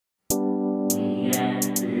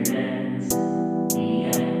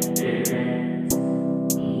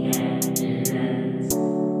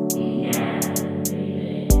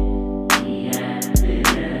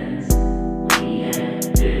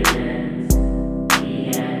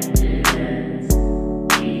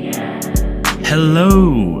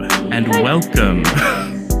Hello and welcome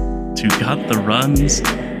to Got the Runs,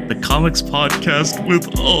 the comics podcast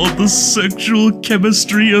with all the sexual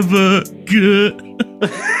chemistry of a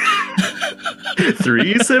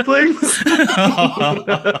Three siblings?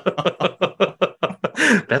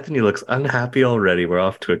 Bethany looks unhappy already. We're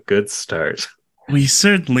off to a good start. We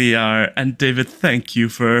certainly are. And David, thank you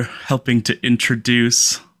for helping to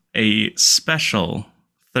introduce a special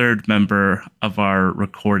third member of our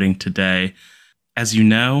recording today. As you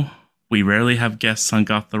know, we rarely have guests on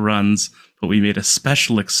Got the Runs, but we made a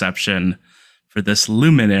special exception for this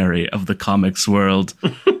luminary of the comics world.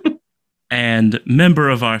 And member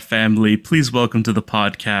of our family, please welcome to the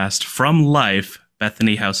podcast from life,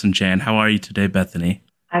 Bethany Housen-Jan. How are you today, Bethany?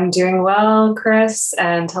 I'm doing well, Chris,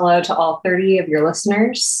 and hello to all 30 of your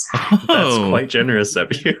listeners. Oh. That's quite generous of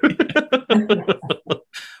you.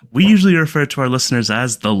 We usually refer to our listeners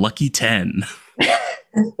as the Lucky 10.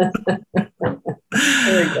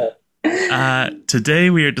 Very good. Today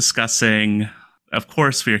we are discussing, of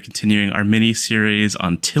course, we are continuing our mini-series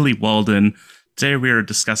on Tillie Walden. Today we are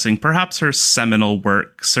discussing perhaps her seminal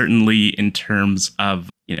work, certainly in terms of,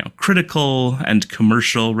 critical and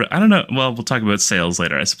commercial. I don't know. Well, we'll talk about sales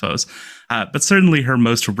later, I suppose. But certainly her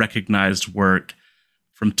most recognized work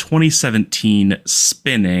from 2017,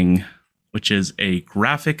 Spinning, which is a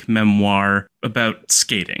graphic memoir about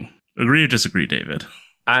skating. Agree or disagree, David?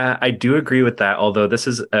 I do agree with that, although this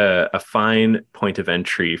is a fine point of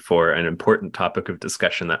entry for an important topic of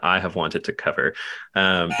discussion that I have wanted to cover,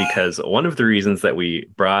 because one of the reasons that we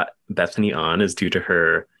brought Bethany on is due to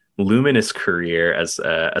her luminous career as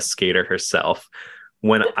a skater herself.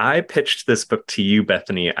 When I pitched this book to you,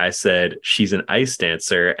 Bethany, I said she's an ice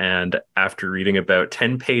dancer, and after reading about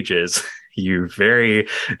 10 pages, you very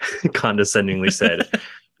condescendingly said,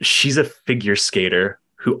 she's a figure skater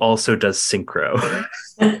who also does synchro.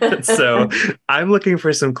 So I'm looking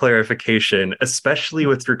for some clarification, especially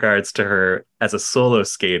with regards to her as a solo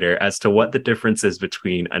skater, as to what the difference is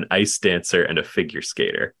between an ice dancer and a figure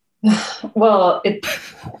skater. Well, it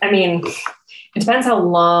depends how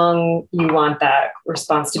long you want that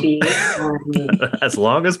response to be. As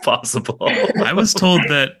long as possible. I was told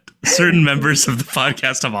that certain members of the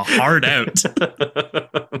podcast have a hard out.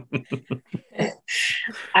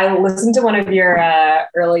 I listened to one of your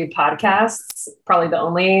early podcasts, probably the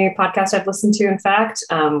only podcast I've listened to, in fact,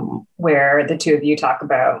 where the two of you talk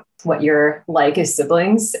about what you're like as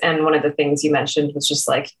siblings. And one of the things you mentioned was just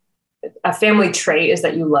like a family trait is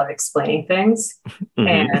that you love explaining things. Mm-hmm.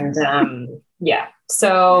 And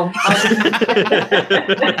so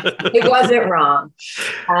it wasn't wrong.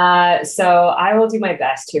 So I will do my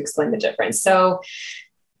best to explain the difference. So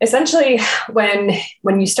essentially, when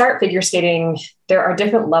you start figure skating, there are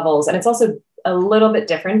different levels, and it's also a little bit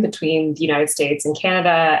different between the United States and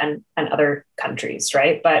Canada and other countries,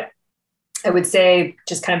 right? But I would say,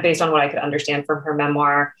 just kind of based on what I could understand from her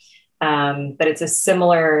memoir, that it's a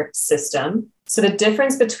similar system. So the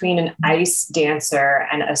difference between an ice dancer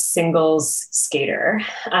and a singles skater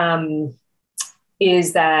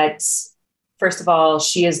is that, first of all,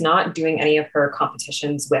 she is not doing any of her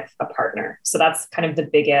competitions with a partner. So that's kind of the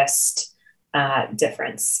biggest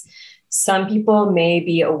difference. Some people may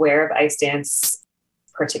be aware of ice dance,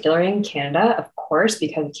 particularly in Canada, of course,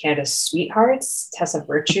 because of Canada's sweethearts, Tessa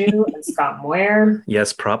Virtue and Scott Moir.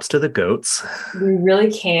 Yes, props to the goats. We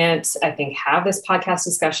really can't, I think, have this podcast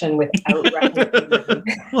discussion without recognizing.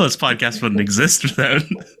 Well, this podcast wouldn't exist without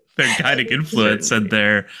their guiding influence and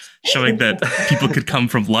their showing that people could come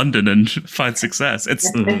from London and find success.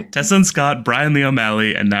 It's Tessa and Scott, Brian Lee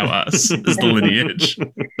O'Malley, and now us is the lineage.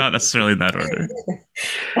 Not necessarily in that order.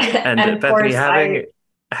 And Bethany,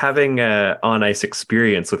 having on ice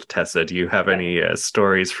experience with Tessa, do you have any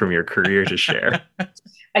stories from your career to share?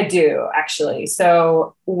 I do, actually.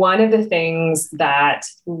 So one of the things that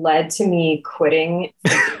led to me quitting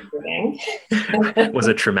was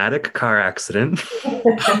a traumatic car accident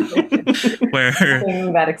where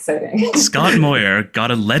that exciting. Scott Moir got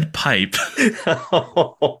a lead pipe.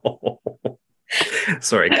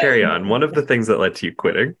 Sorry, carry on. One of the things that led to you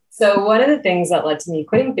quitting. So one of the things that led to me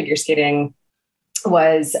quitting figure skating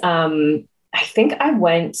was, I think I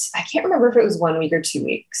can't remember if it was 1 week or 2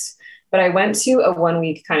 weeks, but I went to a 1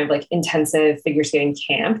 week kind of like intensive figure skating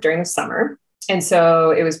camp during the summer. And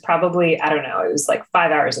so it was probably, I don't know, it was like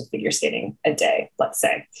 5 hours of figure skating a day, let's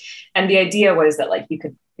say. And the idea was that like you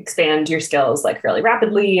could expand your skills like fairly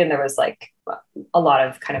rapidly. And there was like a lot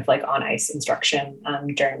of kind of like on ice instruction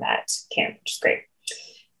during that camp, which is great.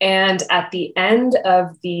 And at the end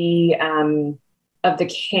of the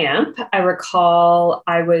camp, I recall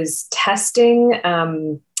I was testing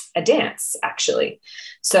a dance, actually.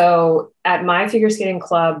 So at my figure skating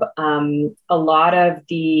club, a lot of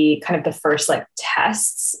the kind of the first like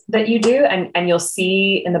tests that you do, and you'll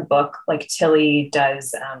see in the book, like Tilly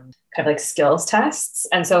does kind of like skills tests.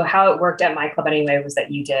 And so how it worked at my club anyway was that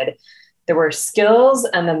there were skills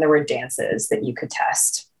and then there were dances that you could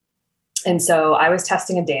test. And so I was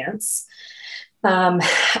testing a dance. And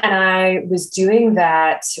I was doing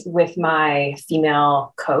that with my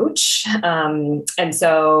female coach. And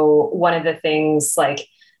so one of the things like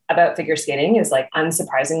about figure skating is like,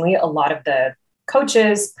 unsurprisingly, a lot of the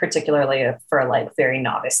coaches, particularly for like very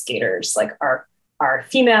novice skaters, like are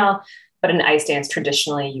female, but in ice dance,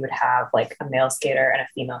 traditionally you would have like a male skater and a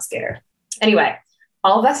female skater. Anyway,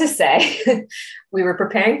 all of that to say, we were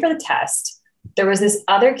preparing for the test. There was this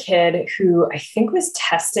other kid who I think was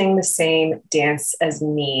testing the same dance as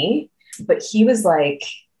me, but he was like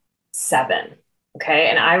 7. Okay.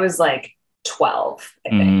 And I was like 12, I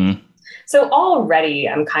think. Mm-hmm. So already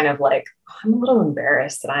I'm kind of like, I'm a little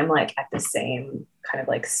embarrassed that I'm like at the same kind of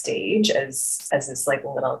like stage as this like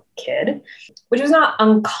little kid, which was not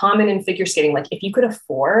uncommon in figure skating. Like if you could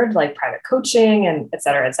afford like private coaching and et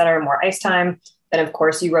cetera, more ice time, then of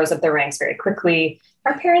course you rose up the ranks very quickly.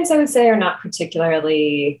 Our parents, I would say, are not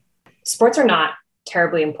particularly, sports are not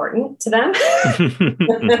terribly important to them.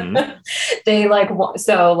 Mm-hmm. They like,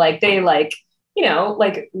 so like, they like, you know,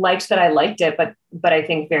 like liked that I liked it, but I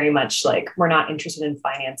think very much like, we're not interested in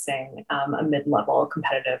financing a mid-level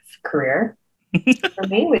competitive career for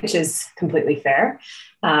me, which is completely fair.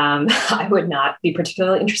 I would not be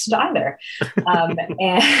particularly interested either.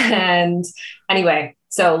 And anyway,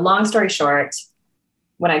 so long story short,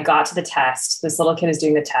 when I got to the test, this little kid is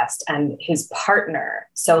doing the test and his partner,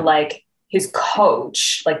 so like his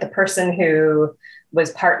coach, like the person who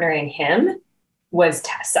was partnering him was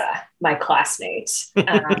Tessa, my classmate.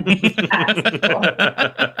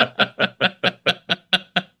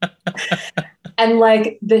 And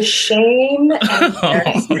like the shame and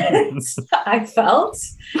embarrassment I felt,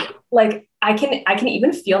 like I can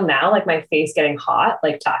even feel now like my face getting hot,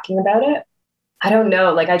 like talking about it. I don't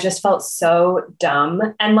know. Like, I just felt so dumb.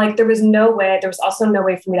 And like, there was also no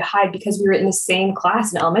way for me to hide because we were in the same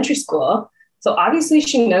class in elementary school. So obviously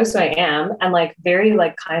she knows who I am and like very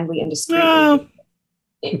like kindly and discreetly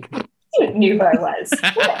knew who I was.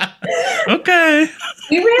 Okay.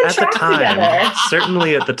 We ran at track the time, together.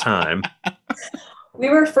 Certainly at the time. We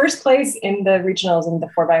were first place in the regionals in the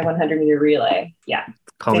 4x100 meter relay. Yeah.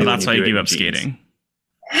 That's why you gave up skating.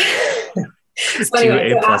 So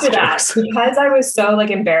anyway, so after that, because I was so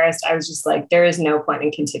like embarrassed, I was just like, there is no point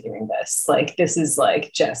in continuing this. Like, this is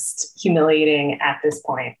like just humiliating at this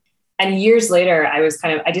point. And years later, I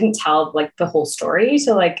didn't tell like the whole story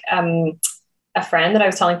to like a friend that I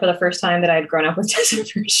was telling for the first time that I had grown up with Tessa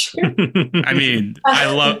Virtue. I mean,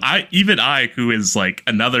 I, who is like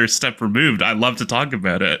another step removed, I love to talk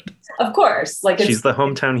about it. Of course. Like she's the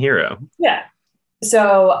hometown hero. Yeah.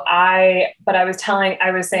 So I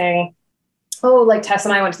was saying, oh, like Tess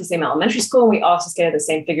and I went to the same elementary school and we also skated the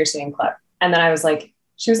same figure skating club. And then I was like,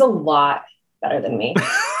 she was a lot better than me.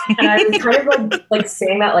 And I was kind of like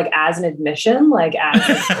saying that like as an admission, like as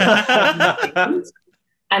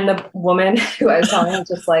and the woman who I was telling was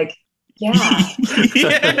just like, yeah.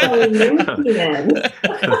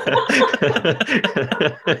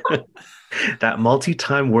 That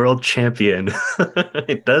multi-time world champion.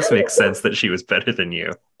 It does make sense that she was better than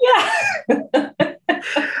you. Yeah.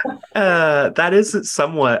 That is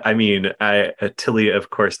somewhat, I mean, Tilly, of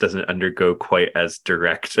course, doesn't undergo quite as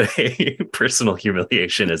direct a personal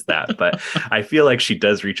humiliation as that, but I feel like she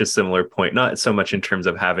does reach a similar point, not so much in terms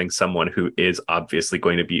of having someone who is obviously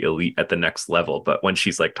going to be elite at the next level, but when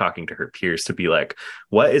she's like talking to her peers to be like,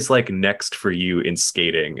 what is like next for you in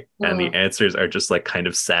skating? And the answers are just like kind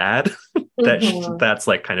of sad. That's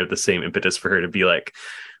like kind of the same impetus for her to be like,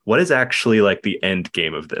 what is actually like the end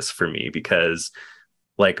game of this for me? Because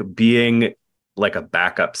like being like a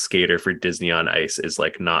backup skater for Disney on Ice is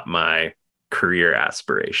like not my career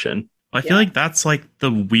aspiration. I feel like that's like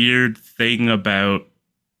the weird thing about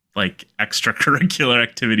like extracurricular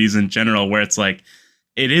activities in general, where it's like,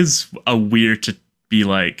 it is a weird to be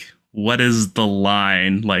like, what is the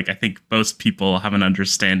line? Like, I think most people have an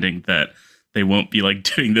understanding that they won't be like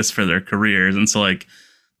doing this for their careers. And so like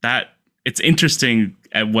that, it's interesting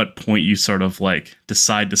at what point you sort of like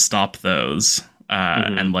decide to stop those.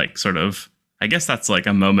 And like sort of, I guess that's like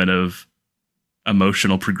a moment of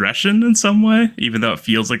emotional progression in some way, even though it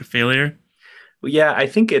feels like a failure. Well, yeah, I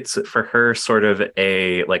think it's for her sort of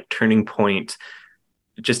a like turning point.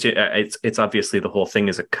 Just it's obviously the whole thing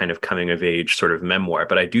is a kind of coming of age sort of memoir,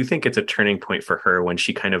 but I do think it's a turning point for her when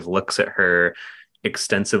she kind of looks at her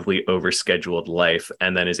extensively overscheduled life,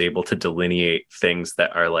 and then is able to delineate things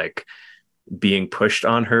that are like being pushed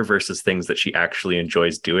on her versus things that she actually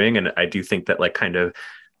enjoys doing. And I do think that like kind of,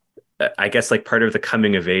 I guess like part of the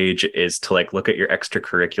coming of age is to like look at your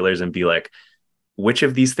extracurriculars and be like, which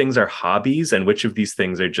of these things are hobbies and which of these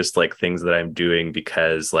things are just like things that I'm doing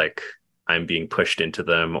because like I'm being pushed into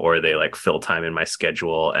them, or they like fill time in my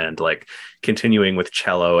schedule. And like continuing with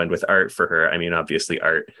cello and with art for her, I mean, obviously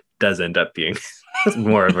art does end up being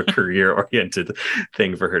more of a career oriented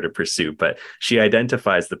thing for her to pursue, but she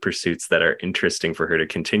identifies the pursuits that are interesting for her to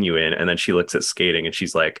continue in. And then she looks at skating and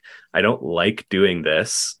she's like, I don't like doing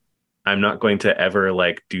this. I'm not going to ever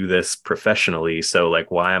like do this professionally. So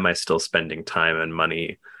like, why am I still spending time and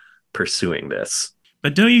money pursuing this?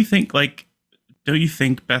 But don't you think,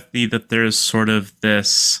 Bethany, that there's sort of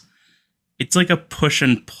this, it's like a push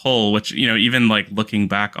and pull, which, you know, even like looking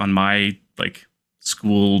back on my like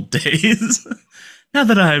school days, now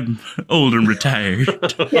that I'm old and retired,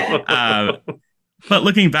 but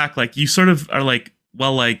looking back, like you sort of are like,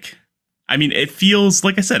 well, like, I mean, it feels,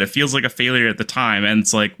 like I said, it feels like a failure at the time. And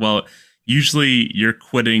it's like, well, usually you're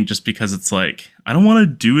quitting just because it's like, I don't want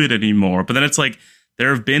to do it anymore. But then it's like,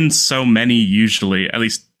 there have been so many, usually, at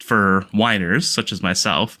least for whiners, such as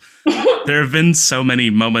myself, there have been so many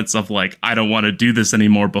moments of like, I don't want to do this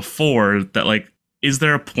anymore before that. Like, is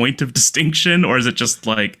there a point of distinction, or is it just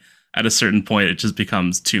like at a certain point, it just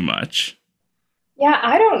becomes too much? Yeah,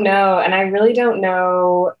 I don't know. And I really don't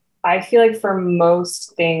know. I feel like for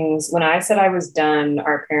most things, when I said I was done,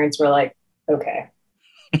 our parents were like, okay.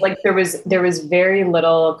 Like there was very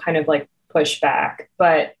little kind of like pushback.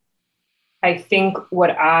 But I think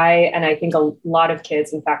I think a lot of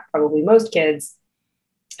kids, in fact, probably most kids,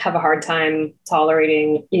 have a hard time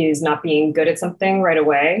tolerating is not being good at something right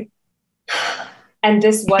away. And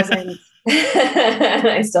this wasn't,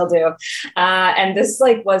 I still do. And this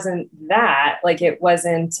like wasn't that, like it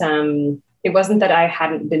wasn't that I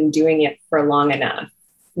hadn't been doing it for long enough,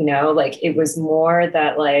 you know, like it was more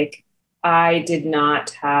that like I did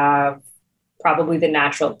not have probably the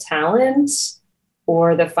natural talent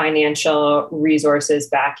or the financial resources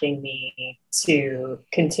backing me to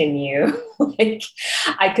continue. Like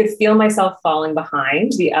I could feel myself falling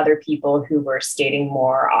behind the other people who were skating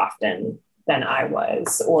more often than I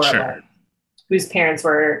was, or Sure. like, whose parents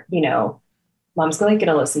were, you know, mom's like going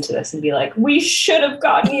to listen to this and be like, we should have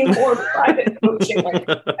gotten you more private coaching. Like,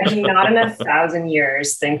 I do not in 1,000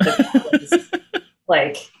 years think that was,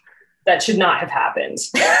 like, that should not have happened.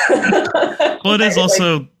 Well, it is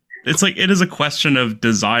also, it's like, it is a question of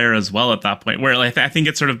desire as well at that point, where like, I think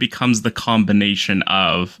it sort of becomes the combination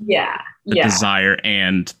of the desire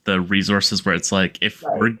and the resources, where it's like, if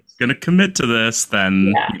we're going to commit to this,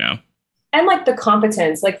 then, you know. And like the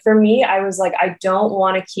competence, like for me, I was like, I don't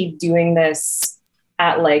want to keep doing this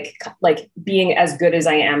at like being as good as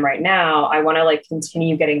I am right now. I want to like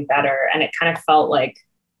continue getting better. And it kind of felt like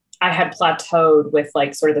I had plateaued with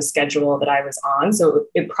like sort of the schedule that I was on. So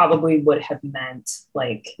it probably would have meant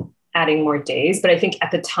like adding more days. But I think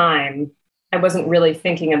at the time, I wasn't really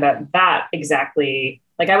thinking about that exactly.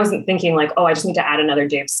 Like I wasn't thinking like, oh, I just need to add another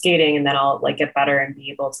day of skating and then I'll like get better and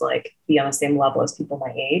be able to like be on the same level as people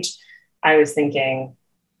my age. I was thinking,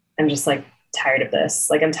 I'm just like tired of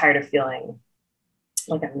this. Like I'm tired of feeling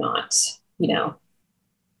like I'm not, you know,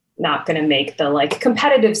 not going to make the like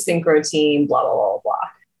competitive synchro team, blah, blah, blah, blah.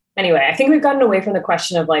 Anyway, I think we've gotten away from the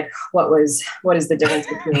question of like, what is the difference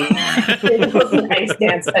between ice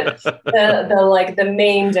dance? But the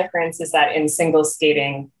main difference is that in single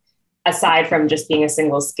skating, aside from just being a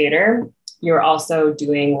single skater, you're also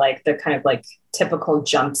doing like the kind of like typical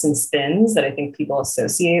jumps and spins that I think people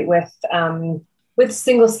associate with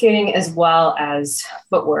single skating, as well as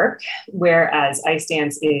footwork, whereas ice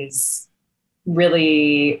dance is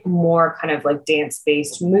really more kind of like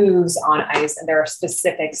dance-based moves on ice. And there are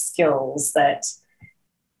specific skills that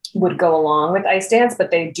would go along with ice dance, but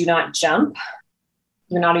they do not jump.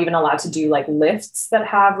 You're not even allowed to do like lifts that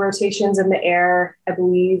have rotations in the air, I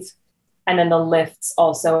believe. And then the lifts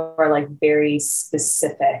also are like very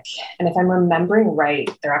specific. And if I'm remembering right,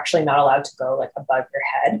 they're actually not allowed to go like above your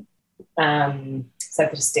head. So I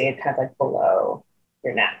have to stay kind of like below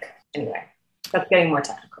your neck. Anyway, that's getting more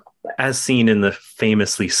technical. But. As seen in the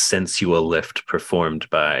famously sensual lift performed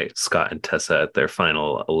by Scott and Tessa at their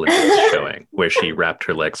final Olympics showing, where she wrapped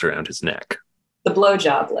her legs around his neck. The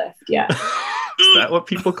blowjob lift, yeah. Is that what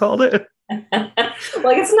people called it?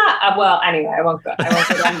 Like it's not well anyway, I won't go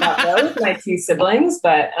down about those, my two siblings,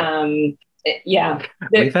 but yeah,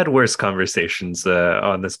 we've had worse conversations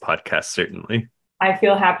on this podcast, certainly. I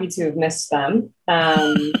feel happy to have missed them.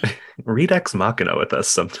 Read Ex Machina with us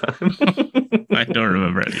sometime. I don't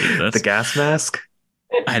remember any of this. The gas mask?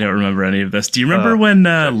 I don't remember any of this. Do you remember when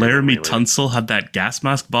Laramie Tunsil had that gas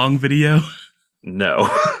mask bong video? No.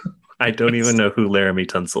 I don't even know who Laramie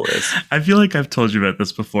Tunsil is. I feel like I've told you about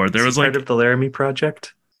this before. There was part of the Laramie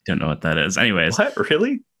Project? Don't know what that is. Anyways. What?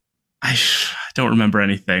 Really? I don't remember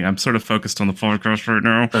anything. I'm sort of focused on the podcast right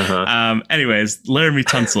now. Uh-huh. Anyways, Laramie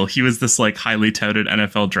Tunsil, he was this like highly touted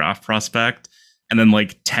NFL draft prospect. And then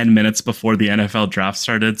like 10 minutes before the NFL draft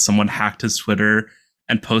started, someone hacked his Twitter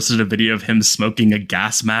and posted a video of him smoking a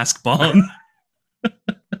gas mask bong.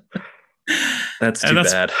 That's too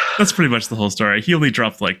bad. That's pretty much the whole story. He only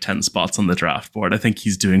dropped like 10 spots on the draft board. I think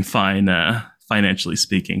he's doing fine, financially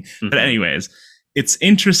speaking. Mm-hmm. But anyways, it's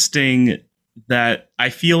interesting that I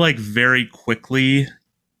feel like very quickly,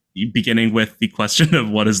 beginning with the question of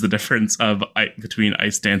what is the difference of between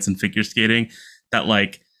ice dance and figure skating, that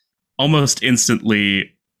like almost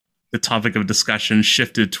instantly the topic of discussion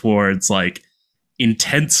shifted towards like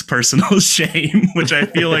intense personal shame, which I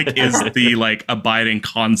feel like is the like abiding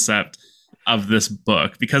concept of this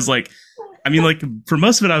book. Because like, I mean, like for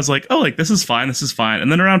most of it, I was like, oh, like this is fine.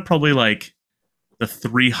 And then around probably like the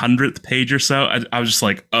 300th page or so, I was just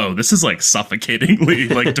like, oh, this is like suffocatingly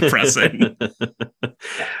like depressing.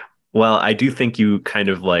 Well, I do think you kind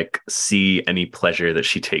of like see any pleasure that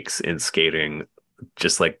she takes in skating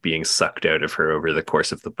just like being sucked out of her over the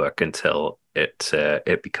course of the book until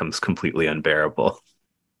it becomes completely unbearable.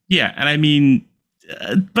 Yeah, and I mean,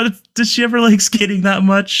 but does she ever like skating that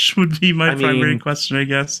much? Would be my primary question, I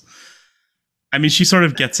guess. I mean, she sort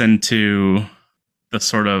of gets into the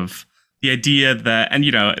sort of the idea that, and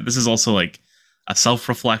you know, this is also like a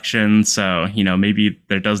self-reflection, so you know, maybe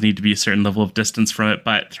there does need to be a certain level of distance from it.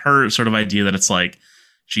 But her sort of idea that it's like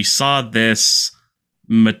she saw this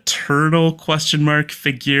maternal question mark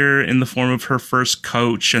figure in the form of her first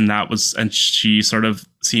coach, and she sort of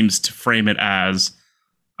seems to frame it as,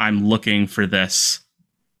 I'm looking for this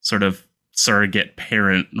sort of surrogate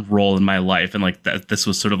parent role in my life, and like that this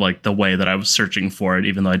was sort of like the way that I was searching for it,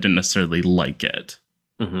 even though I didn't necessarily like it.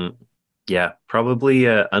 Mm-hmm. Yeah, probably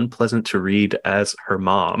unpleasant to read as her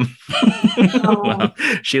mom. Wow.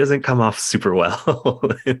 She doesn't come off super well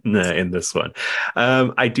in this one.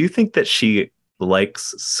 I do think that she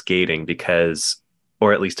likes skating because,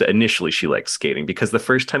 or at least initially she likes skating because the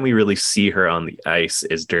first time we really see her on the ice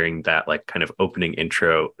is during that like kind of opening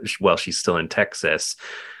intro while she's still in Texas.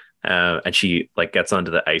 And she like gets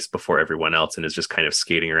onto the ice before everyone else and is just kind of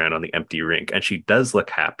skating around on the empty rink. And she does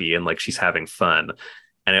look happy and like she's having fun.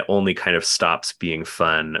 And it only kind of stops being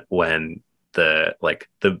fun when the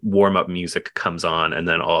warm-up music comes on, and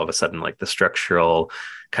then all of a sudden like the structural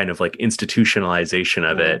kind of like institutionalization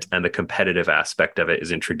of it and the competitive aspect of it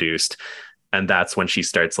is introduced. And that's when she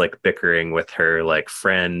starts like bickering with her like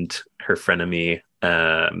her frenemy,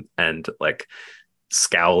 and like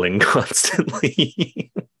scowling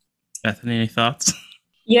constantly. Bethany, any thoughts?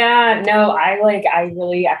 Yeah, no, I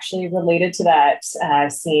really actually related to that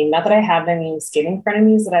scene. Not that I have any skating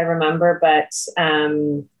frenemies that I remember, but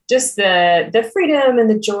just the freedom and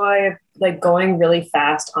the joy of like going really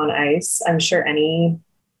fast on ice. I'm sure any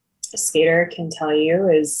skater can tell you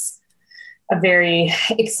is a very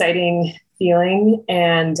exciting feeling.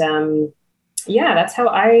 And yeah, that's how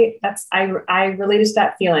I related to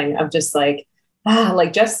that feeling of just like,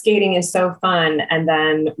 like just skating is so fun. And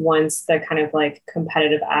then once the kind of like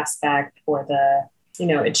competitive aspect or the, you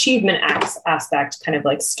know, achievement aspect kind of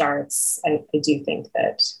like starts, I do think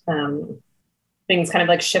that things kind of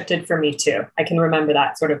like shifted for me too. I can remember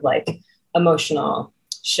that sort of like emotional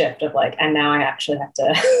shift of like, and now I actually have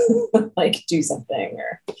to like do something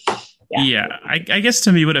or. Yeah. I guess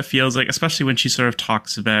to me what it feels like, especially when she sort of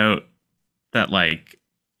talks about that, like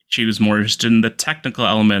she was more interested in the technical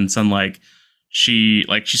elements and like, she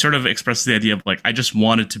sort of expresses the idea of like, I just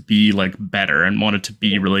wanted to be like better and wanted to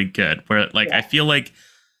be really good. Where like, I feel like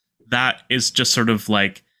that is just sort of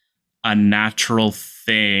like a natural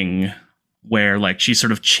thing where like she's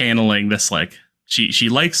sort of channeling this, like she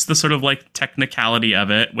likes the sort of like technicality of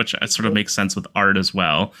it, which sort of makes sense with art as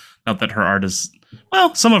well. Not that her art is,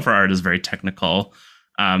 well, some of her art is very technical.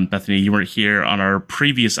 Bethany, you weren't here on our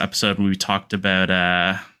previous episode when we talked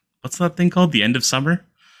about, what's that thing called? The End of Summer?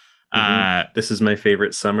 This is my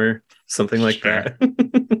favorite summer, something like that.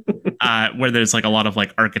 Where there's like a lot of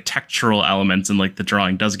like architectural elements and like the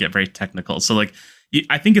drawing does get very technical. So like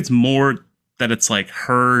I think it's more that it's like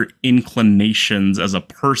her inclinations as a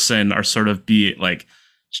person are sort of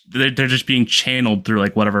they're just being channeled through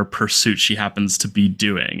like whatever pursuit she happens to be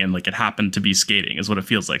doing, and like it happened to be skating is what it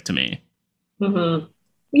feels like to me. Mm-hmm.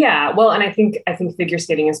 Yeah, well, and I think figure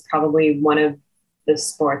skating is probably one of the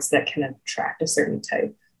sports that can attract a certain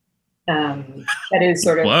type. That is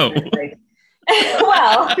sort of Whoa. like,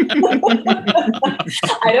 well,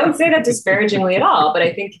 I don't say that disparagingly at all, but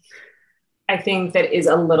I think that is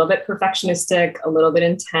a little bit perfectionistic, a little bit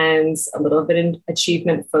intense, a little bit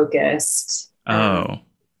achievement focused. Oh,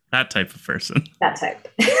 that type of person. That type.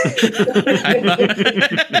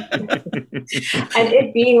 And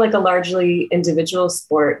it being like a largely individual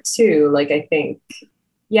sport too, like I think,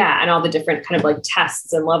 yeah, and all the different kind of like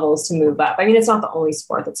tests and levels to move up. I mean, it's not the only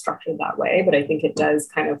sport that's structured that way, but I think it does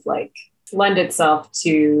kind of like lend itself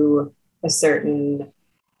to a certain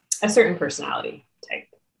personality type.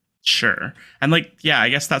 Sure. And like, yeah, I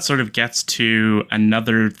guess that sort of gets to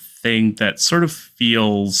another thing that sort of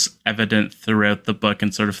feels evident throughout the book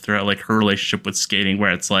and sort of throughout like her relationship with skating,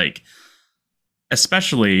 where it's like,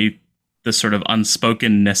 especially the sort of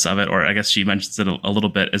unspokenness of it, or I guess she mentions it a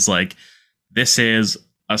little bit, is like, this is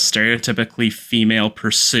a stereotypically female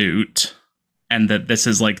pursuit, and that this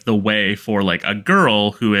is like the way for like a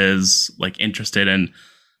girl who is like interested in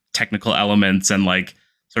technical elements and like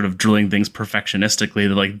sort of drilling things perfectionistically,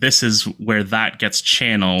 that like this is where that gets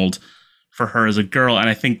channeled for her as a girl. And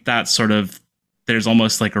I think that sort of, there's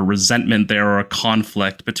almost like a resentment there or a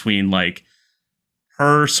conflict between like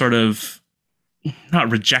her sort of not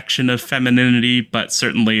rejection of femininity, but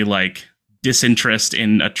certainly like disinterest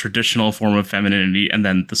in a traditional form of femininity, and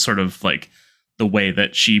then the sort of like the way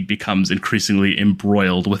that she becomes increasingly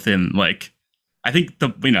embroiled within like, I think the,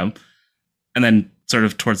 you know, and then sort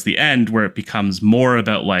of towards the end where it becomes more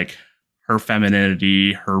about like her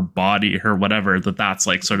femininity, her body, her whatever, that's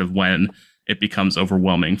like sort of when it becomes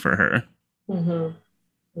overwhelming for her.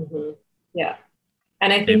 Mm-hmm. Mm-hmm. Yeah.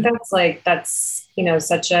 And I think that's, you know,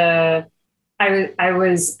 such a, I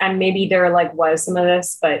was, and maybe there like was some of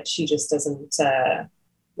this, but she just doesn't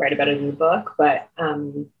write about it in the book. But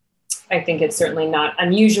I think it's certainly not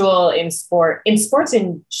unusual in sports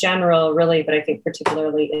in general, really. But I think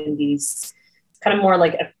particularly in these kind of more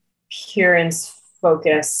like appearance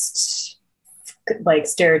focused, like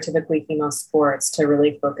stereotypically female sports, to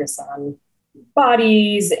really focus on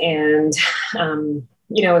bodies and,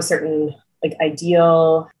 you know, a certain like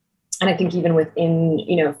ideal. And I think even within,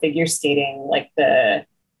 you know, figure skating, like the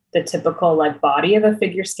typical like body of a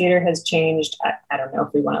figure skater has changed. I don't know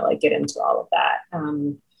if we want to like get into all of that.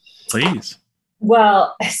 Please.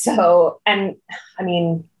 Well, so, and I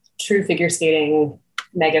mean, true figure skating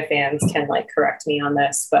mega fans can like correct me on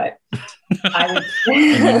this, but I would. And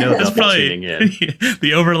you know That's they'll be probably tuning in.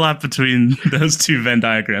 the overlap between those two Venn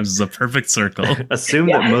diagrams is a perfect circle. Assume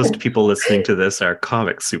that most people listening to this are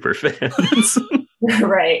comic super fans.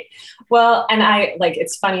 Right. Well, and I like,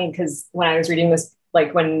 it's funny because when I was reading this,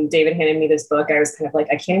 like when David handed me this book, I was kind of like,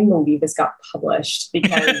 I can't even believe this got published,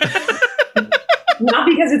 because not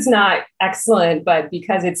because it's not excellent, but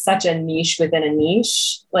because it's such a niche within a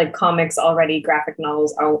niche. Like comics already, graphic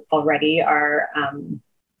novels already are,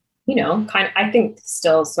 you know, kind of, I think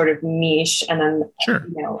still sort of niche. And then, Sure,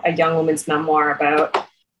 you know, a young woman's memoir about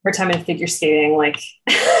her time in figure skating, like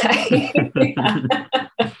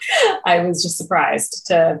I was just surprised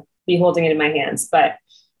to be holding it in my hands. But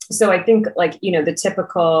so I think like, you know, the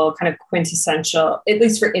typical kind of quintessential, at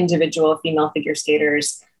least for individual female figure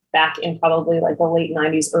skaters back in probably like the late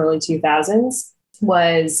 90s, early 2000s,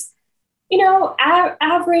 was, you know,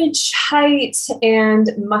 average height and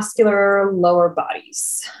muscular lower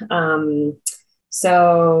bodies.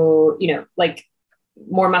 So, you know, like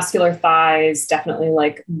more muscular thighs, definitely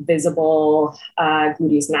like visible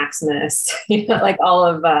gluteus maximus, you know, like all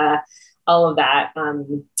of that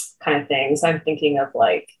kind of thing. So I'm thinking of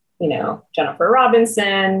like, you know, Jennifer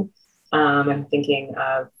Robinson. I'm thinking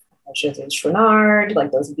of José Chouinard.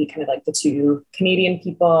 Like those would be kind of like the two Canadian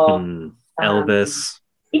people. Elvis.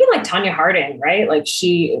 Even like Tanya Harding, right? Like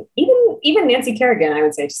she, even Nancy Kerrigan, I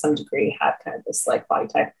would say to some degree had kind of this like body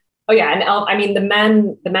type. Oh yeah, and I mean the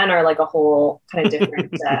men are like a whole kind of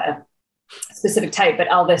different specific type, but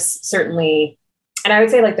Elvis certainly, and I would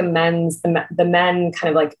say like the men kind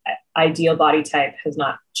of like ideal body type has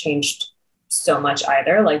not changed so much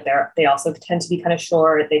either. Like they also tend to be kind of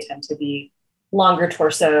short. They tend to be longer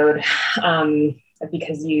torsoed,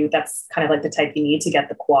 because that's kind of like the type you need to get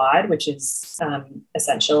the quad, which is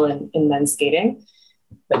essential in men's skating.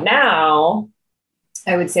 But now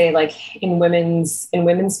I would say like in women's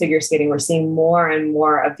figure skating, we're seeing more and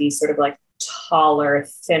more of these sort of like taller,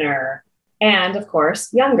 thinner, and of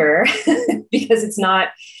course younger, because it's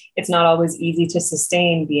not always easy to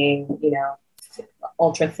sustain being, you know,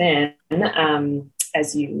 ultra thin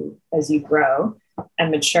as you grow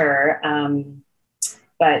and mature.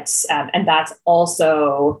 And that's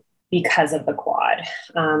also because of the quad.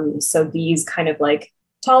 So these kind of like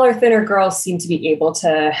taller, thinner girls seem to be able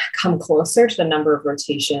to come closer to the number of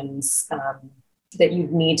rotations that you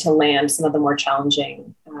need to land some of the more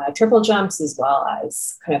challenging triple jumps, as well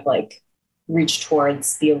as kind of like reach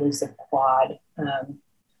towards the elusive quad,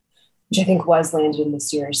 which I think was landed in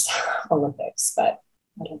this year's Olympics, but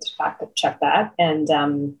I'd have to fact check that.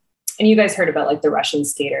 And you guys heard about like the Russian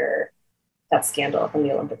skater, that scandal from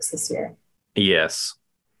the Olympics this year. Yes.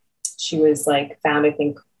 She was like found, I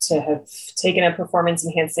think, to have taken a performance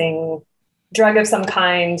enhancing drug of some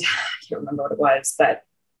kind. I can't remember what it was, but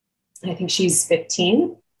I think she's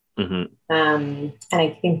 15. Mm-hmm. And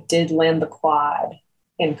I think did land the quad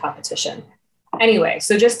in competition. Anyway,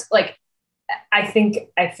 so just like, I think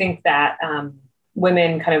that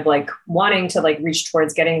women kind of like wanting to like reach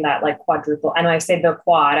towards getting that like quadruple. And when I say the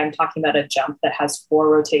quad, I'm talking about a jump that has 4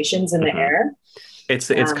 rotations in the air. It's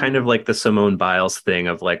kind of like the Simone Biles thing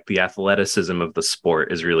of like the athleticism of the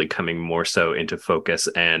sport is really coming more so into focus,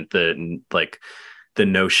 and the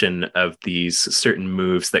notion of these certain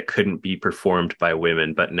moves that couldn't be performed by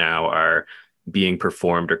women, but now are being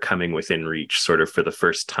performed or coming within reach sort of for the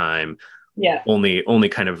first time. Yeah. Only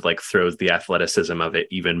kind of like throws the athleticism of it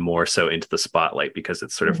even more so into the spotlight, because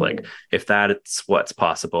it's sort of like, if that's what's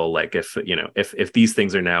possible, like if these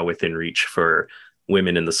things are now within reach for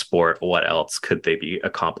women in the sport, what else could they be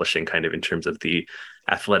accomplishing kind of in terms of the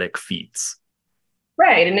athletic feats?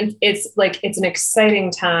 Right. And it's like, it's an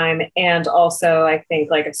exciting time. And also I think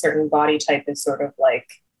like a certain body type is sort of like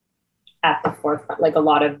at the forefront. Like a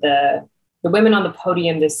lot of the women on the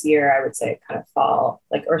podium this year, I would say kind of fall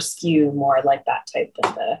like, or skew more like that type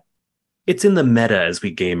than it's in the meta, as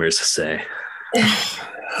we gamers say.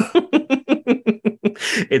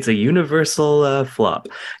 It's a universal flop.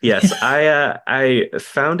 Yes, I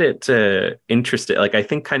found it interesting. Like, I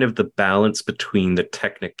think kind of the balance between the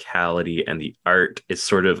technicality and the art is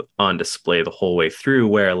sort of on display the whole way through,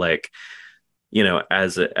 where like,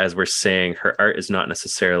 as we're saying, her art is not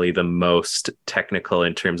necessarily the most technical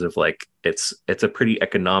in terms of like, it's a pretty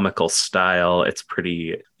economical style. It's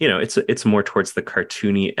pretty, it's more towards the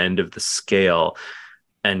cartoony end of the scale.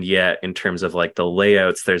 And yet in terms of like the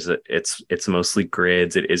layouts, it's mostly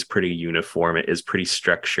grids. It is pretty uniform. It is pretty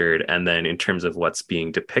structured. And then in terms of what's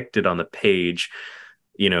being depicted on the page,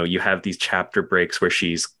 you have these chapter breaks where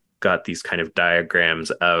she's got these kind of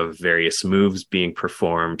diagrams of various moves being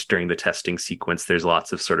performed during the testing sequence. There's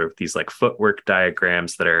lots of sort of these like footwork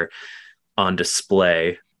diagrams that are on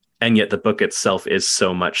display. And yet the book itself is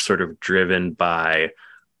so much sort of driven by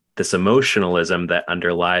this emotionalism that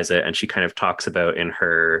underlies it. And she kind of talks about in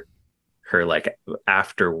her like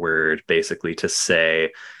afterword, basically, to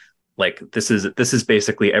say like, this is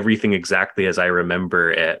basically everything exactly as I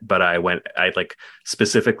remember it. But I like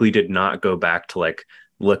specifically did not go back to like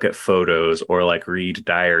look at photos or like read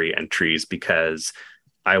diary entries, because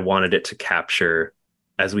I wanted it to capture,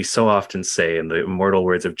 as we so often say in the immortal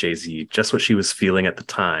words of Jay-Z, just what she was feeling at the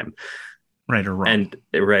time. Right or wrong. And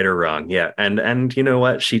right or wrong. Yeah. And you know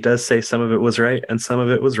what? She does say some of it was right and some of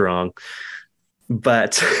it was wrong.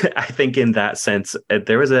 But I think in that sense,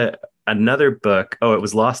 there was another book. Oh, it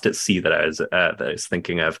was Lost at Sea that I was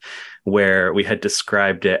thinking of, where we had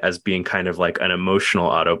described it as being kind of like an emotional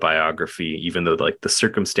autobiography, even though like the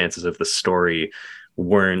circumstances of the story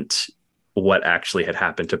weren't what actually had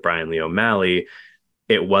happened to Brian Lee O'Malley.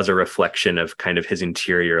 It was a reflection of kind of his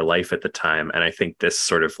interior life at the time. And I think this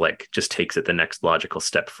sort of like just takes it the next logical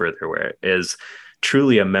step further, where it is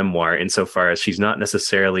truly a memoir insofar as she's not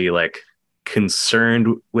necessarily like concerned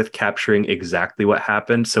with capturing exactly what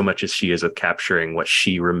happened so much as she is of capturing what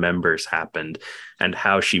she remembers happened and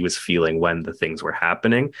how she was feeling when the things were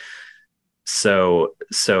happening. So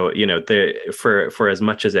for as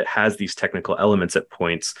much as it has these technical elements at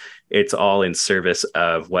points, it's all in service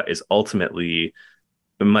of what is ultimately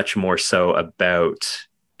much more so about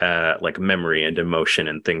like memory and emotion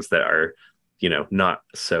and things that are, not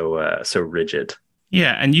so rigid.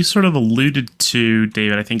 Yeah, and you sort of alluded to,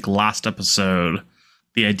 David, I think last episode,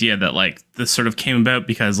 the idea that like this sort of came about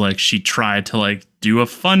because like she tried to like do a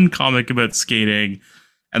fun comic about skating,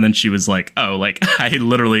 and then she was like, oh, like I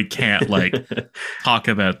literally can't like talk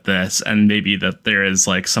about this, and maybe that there is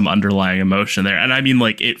like some underlying emotion there. And I mean,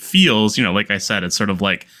 like it feels, like I said, it's sort of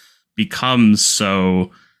like becomes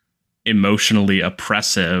so emotionally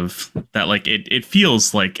oppressive that like it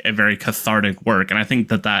feels like a very cathartic work. And I think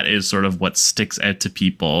that is sort of what sticks out to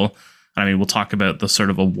people. I mean, we'll talk about the sort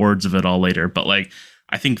of awards of it all later, but like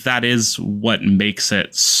I think that is what makes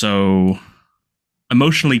it so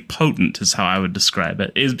emotionally potent, is how I would describe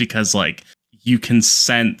it, is because like you can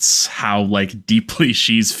sense how like deeply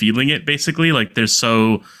she's feeling it, basically. Like there's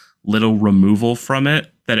so little removal from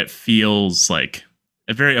it that it feels like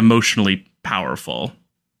a very emotionally powerful.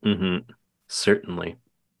 Certainly.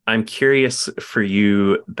 I'm curious for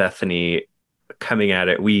you, Bethany, coming at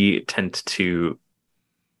it. We tend to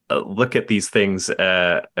look at these things.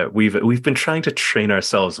 We've been trying to train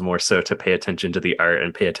ourselves more so to pay attention to the art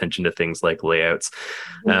and pay attention to things like layouts.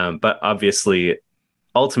 But obviously,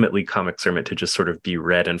 ultimately, comics are meant to just sort of be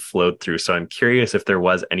read and flowed through. So I'm curious if there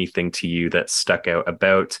was anything to you that stuck out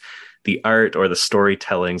about the art or the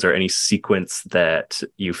storytellings or any sequence that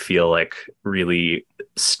you feel like really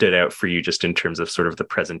stood out for you just in terms of sort of the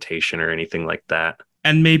presentation or anything like that.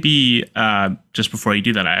 And maybe just before you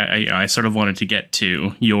do that, I sort of wanted to get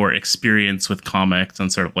to your experience with comics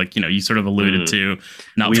and sort of like, you sort of alluded to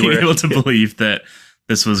not being able to believe that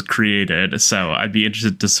this was created. So I'd be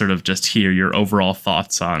interested to sort of just hear your overall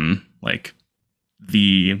thoughts on like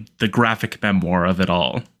the graphic memoir of it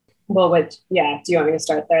all. Well, do you want me to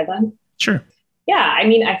start there then? Sure. Yeah, I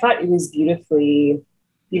mean, I thought it was beautifully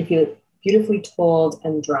told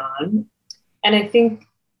and drawn. And I think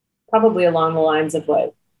probably along the lines of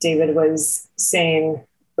what David was saying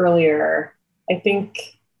earlier, I think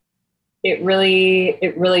it really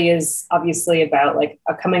is obviously about like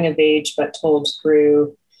a coming of age, but told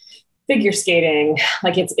through figure skating.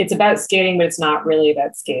 Like it's about skating, but it's not really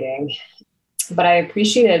about skating. But I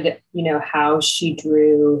appreciated, how she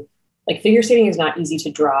drew. Like figure skating is not easy to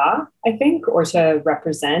draw, I think, or to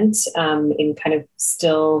represent in kind of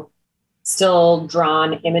still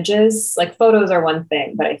drawn images. Like photos are one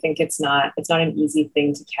thing, but I think it's not an easy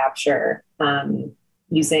thing to capture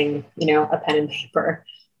using, a pen and paper.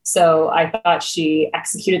 So I thought she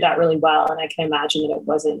executed that really well. And I can imagine that it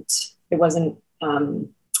wasn't the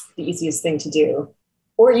easiest thing to do,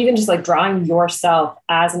 or even just like drawing yourself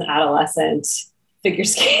as an adolescent figure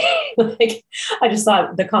skating. Like, I just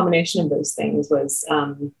thought the combination of those things was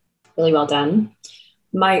really well done.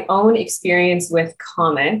 My own experience with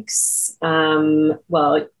comics,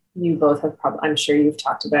 well, you both have I'm sure you've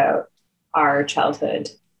talked about our childhood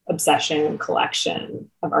obsession and collection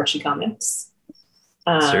of Archie comics.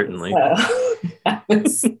 Certainly. So that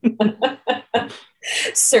was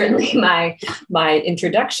certainly my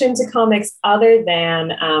introduction to comics, other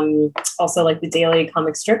than also like the daily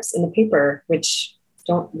comic strips in the paper, which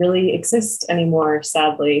don't really exist anymore,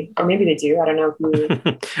 sadly. Or maybe they do. I don't know if you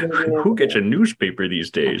who gets a newspaper these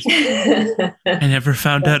days. I never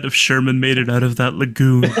found out if Sherman made it out of that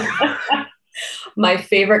lagoon. My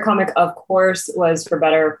favorite comic, of course, was For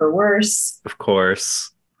Better or For Worse. Of course.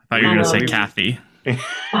 I thought you were going to say Kathy.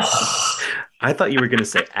 I thought you were going to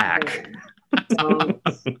say Ack.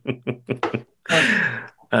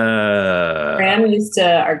 Our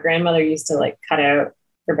grandmother used to like cut out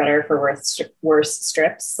For Better or For Worse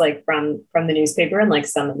strips like from the newspaper and like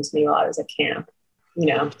send them to me while I was at camp,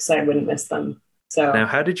 so I wouldn't miss them. So now,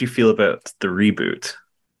 how did you feel about the reboot?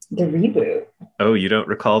 The reboot? Oh, you don't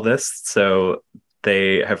recall this? So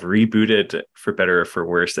they have rebooted For Better or For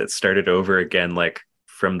Worse. It started over again, like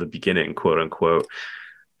from the beginning, quote unquote.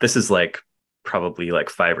 This is like probably like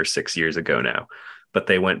 5 or 6 years ago now. But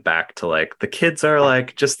they went back to like, the kids are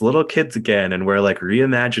like just little kids again. And we're like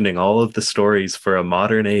reimagining all of the stories for a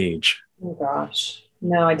modern age. Oh gosh.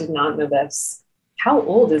 No, I did not know this. How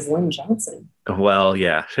old is Lynn Johnson? Well,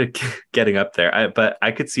 yeah, getting up there. But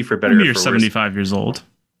I could see For Better or For Worse. 75 years old.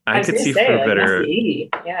 I could see For Better.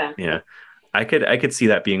 Yeah. Yeah. I could see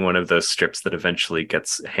that being one of those strips that eventually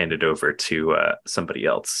gets handed over to somebody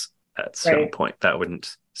else at some point. That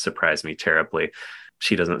wouldn't surprise me terribly.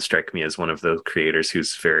 She doesn't strike me as one of those creators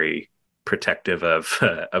who's very protective of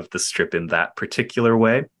the strip in that particular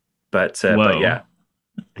way. But yeah,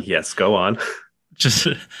 yes, go on. Just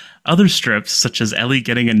other strips, such as Ellie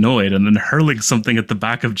getting annoyed and then hurling something at the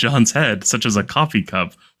back of John's head, such as a coffee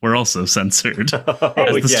cup, were also censored.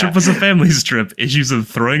 As the strip was a family strip, issues of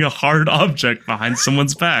throwing a hard object behind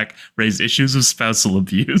someone's back raised issues of spousal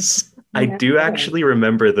abuse. I do actually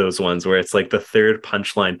remember those ones where it's like the third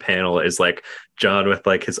punchline panel is like John with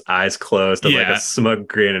like his eyes closed and like a smug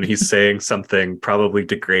grin, and he's saying something probably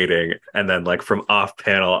degrading, and then like from off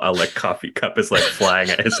panel a like coffee cup is like flying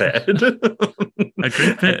at his head. A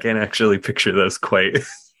great bit. I can actually picture those quite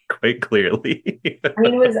clearly. I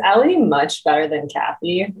mean, was Ellie much better than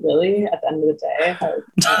Kathy, really, at the end of the day?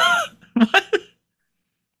 What?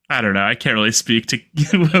 I don't know. I can't really speak to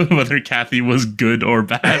whether Kathy was good or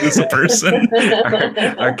bad as a person.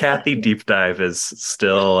 Our Kathy deep dive is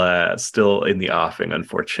still in the offing,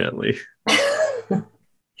 unfortunately.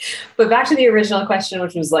 But back to the original question,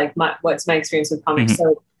 which was like, what's my experience with comics?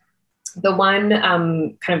 So the one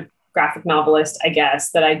kind of graphic novelist, I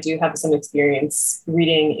guess, that I do have some experience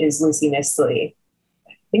reading is Lucy Nisley.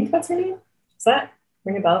 I think that's her name. Does that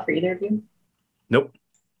ring a bell for either of you? Nope.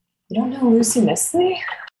 You don't know Lucy Nisley?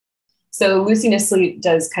 So Lucy Nisley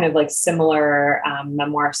does kind of like similar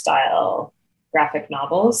memoir style graphic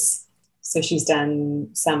novels. So she's done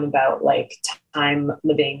some about like time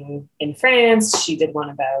living in France. She did one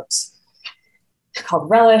about called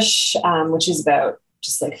Relish, which is about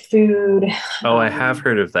just like food. Oh, I have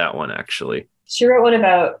heard of that one actually. She wrote one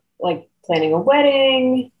about like planning a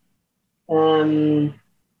wedding.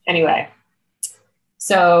 Anyway,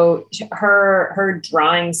 so her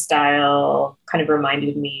drawing style kind of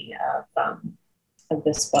reminded me of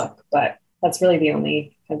this book, but that's really the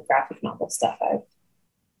only kind of graphic novel stuff I've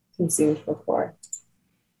consumed before.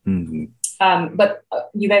 Mm-hmm. But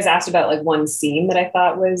you guys asked about like one scene that I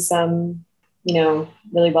thought was,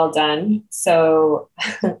 really well done. So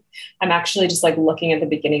I'm actually just like looking at the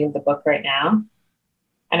beginning of the book right now.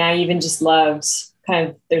 And I even just loved kind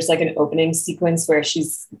of, there's like an opening sequence where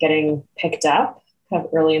she's getting picked up kind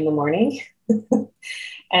of early in the morning.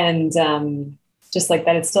 And just like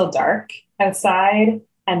that, it's still dark outside.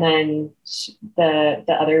 And then the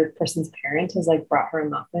other person's parent has like brought her a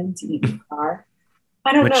muffin to eat in the car.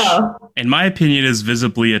 I don't know. In my opinion, is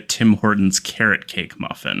visibly a Tim Hortons carrot cake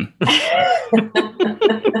muffin.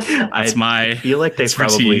 I feel like they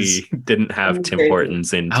probably didn't have Tim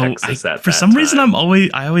Hortons in Texas at for that some reason, time.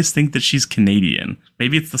 I always think that she's Canadian.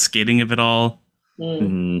 Maybe it's the skating of it all.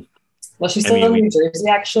 Mm. Well, she's still in New Jersey,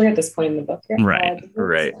 actually, at this point in the book. Right.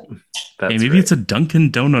 Hey, maybe it's a Dunkin'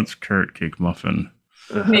 Donuts carrot cake muffin.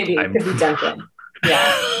 Maybe it could be Dunkin'.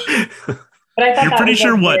 Yeah. But I thought you're pretty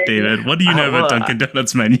sure what, David? What do you know about Dunkin'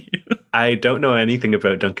 Donuts menu? I don't know anything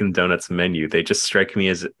about Dunkin' Donuts menu. They just strike me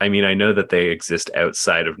as, I mean, I know that they exist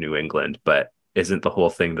outside of New England, but isn't the whole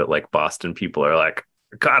thing that like Boston people are like,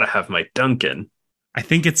 gotta have my Dunkin'? I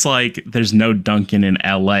think it's like there's no Dunkin' in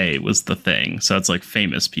LA was the thing. So it's like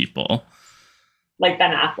famous people. Like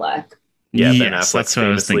Ben Affleck. Yeah, yes, Ben Affleck that's what I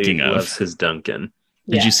was thinking of. Loves his Dunkin'.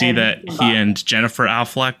 Did you see that he and Jennifer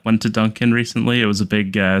Affleck went to Dunkin' recently? It was a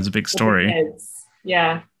big story.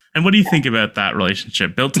 Yeah. And what do you think about that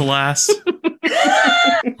relationship? Built to last?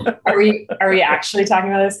 Are we actually talking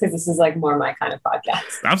about this? Because this is like more my kind of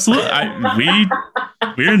podcast. Absolutely.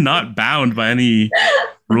 We're not bound by any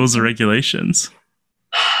rules or regulations.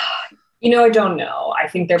 I don't know. I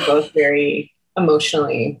think they're both very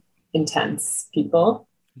emotionally intense people.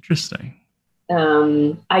 Interesting.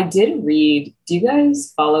 I did read. Do you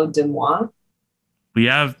guys follow Demois?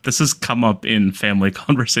 This has come up in family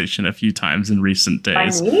conversation a few times in recent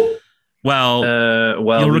days. By me? Well,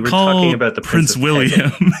 you'll recall were talking about the Prince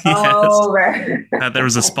William. Yes. Oh, right. That there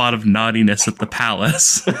was a spot of naughtiness at the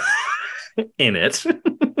palace. In it.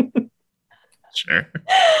 Sure.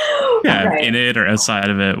 Yeah, right. In it or outside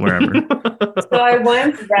of it, wherever. So I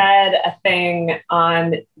once read a thing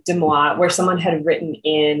on Demois where someone had written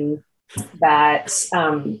in that,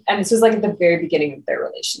 and this was like at the very beginning of their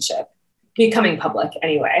relationship, becoming public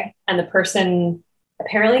anyway. And the person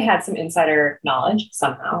apparently had some insider knowledge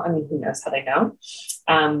somehow. I mean, who knows how they know?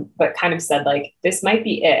 But kind of said like, this might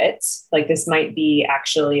be it. Like, this might be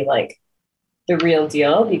actually like the real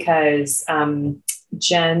deal because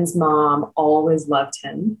Jen's mom always loved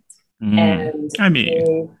him. And I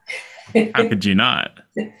mean, how could you not?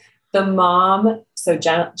 The mom, so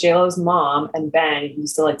J-Lo's mom and Ben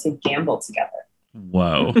used to like to gamble together.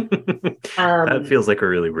 Whoa. That feels like a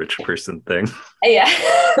really rich person thing. Yeah.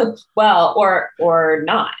 Well, or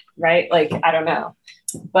not, right? Like, I don't know.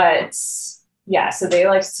 But yeah, so they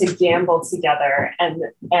like to gamble together and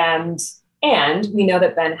we know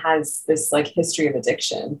that Ben has this like history of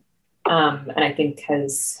addiction. And I think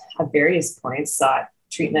has at various points sought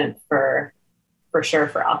treatment for sure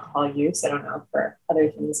for alcohol use. I don't know, for other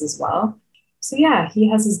things as well. So yeah, he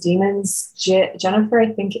has his demons. Jennifer,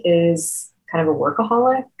 I think, is kind of a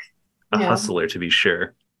workaholic. A hustler, to be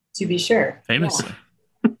sure. To be sure. Famously.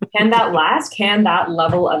 Yeah. Can that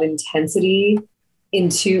level of intensity in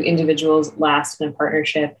two individuals last in a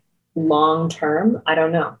partnership long term? I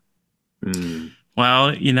don't know.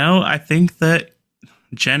 Well, I think that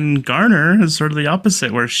Jen Garner is sort of the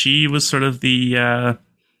opposite, where she was sort of the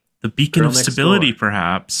beacon of stability,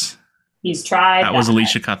 perhaps. He's tried. That was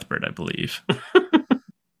Alicia Cuthbert, I believe.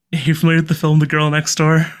 You familiar with the film The Girl Next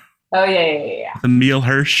Door? Oh, yeah. The Emile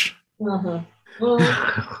Hirsch. Mm-hmm.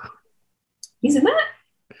 He's in that?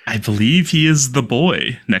 I believe he is the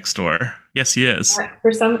boy next door. Yes, he is.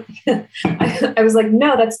 For some, I was like,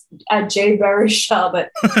 no, that's Jay Baruchel,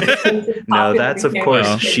 but no, that's of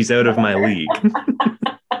course she's out of my league.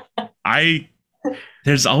 I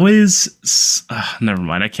There's always never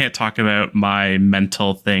mind. I can't talk about my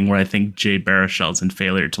mental thing where I think Jay Baruchel's in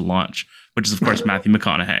Failure to Launch, which is of course Matthew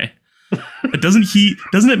McConaughey. But doesn't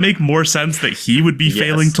it make more sense that he would be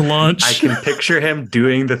failing to launch? I can picture him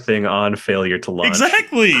doing the thing on Failure to Launch.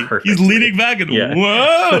 Exactly. Perfectly. He's leaning back and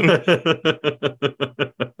whoa.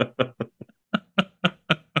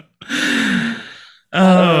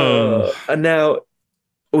 Now,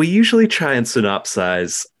 we usually try and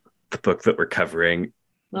synopsize the book that we're covering.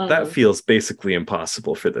 That feels basically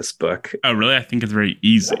impossible for this book. Oh, really? I think it's very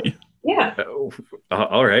easy. Yeah.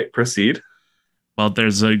 All right, proceed. Well,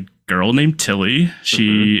 there's a girl named Tilly.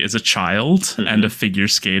 She is a child and a figure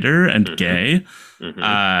skater and gay.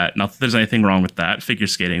 Not that there's anything wrong with that. Figure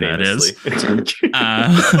skating, famously. That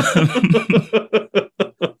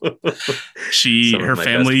is. Her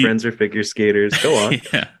family best friends are figure skaters. Go on.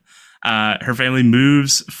 Her family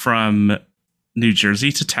moves from New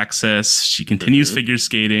Jersey to Texas. She continues figure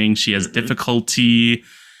skating. She has difficulty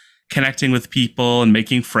connecting with people and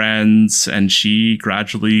making friends, and she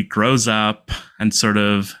gradually grows up and sort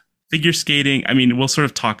of figure skating. I mean, we'll sort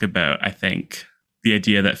of talk about, I think, the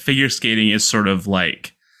idea that figure skating is sort of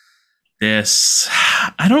like this.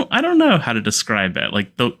 I don't know how to describe it.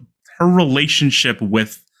 Like her relationship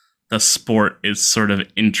with the sport is sort of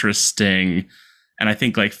interesting, and I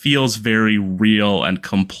think like feels very real and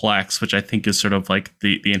complex, which I think is sort of like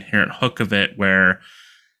the inherent hook of it, where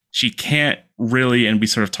she can't really, and we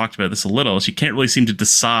sort of talked about this a little, she can't really seem to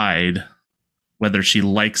decide whether she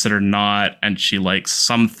likes it or not, and she likes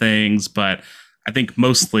some things, but I think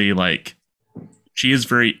mostly like she is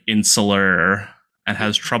very insular and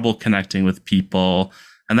has trouble connecting with people.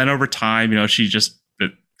 And then over time, she just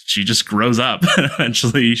grows up.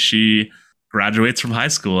 Eventually she graduates from high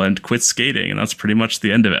school and quits skating, and that's pretty much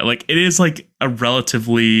the end of it. Like, it is like a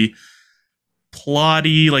relatively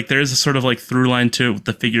plotty, like there is a sort of like through line to it with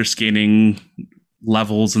the figure skating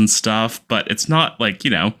levels and stuff, but it's not like,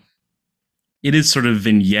 it is sort of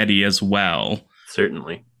vignette-y as well.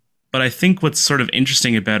 Certainly. But I think what's sort of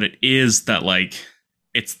interesting about it is that like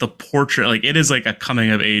it's the portrait, like it is like a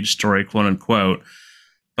coming of age story, quote unquote,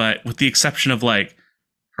 but with the exception of like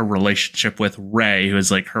her relationship with Ray, who is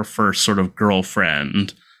like her first sort of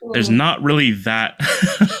girlfriend, there's not really that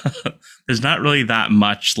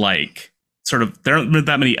much like sort of, there aren't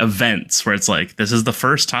that many events where it's like, this is the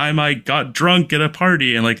first time I got drunk at a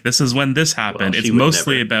party and like this is when this happened. It's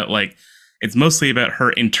mostly about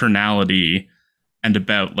her internality and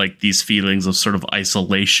about like these feelings of sort of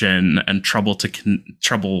isolation and trouble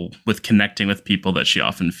with connecting with people that she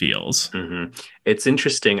often feels. It's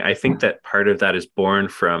interesting. I think that part of that is born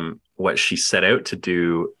from what she set out to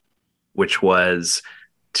do, which was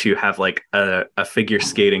to have like a figure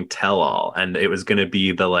skating tell-all, and it was going to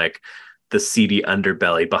be the seedy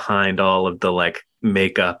underbelly behind all of the like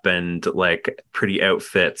makeup and like pretty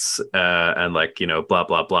outfits and like, blah,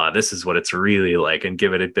 blah, blah. This is what it's really like, and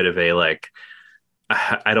give it a bit of a like,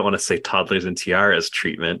 I don't want to say toddlers and tiaras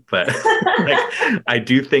treatment, but like, I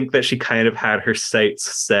do think that she kind of had her sights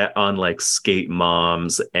set on like skate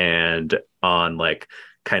moms and on like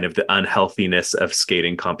kind of the unhealthiness of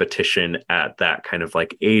skating competition at that kind of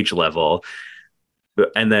like age level.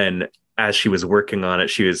 And then as she was working on it,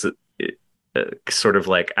 she was sort of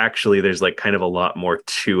like, actually, there's like kind of a lot more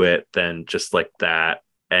to it than just like that.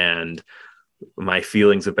 And my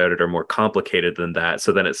feelings about it are more complicated than that.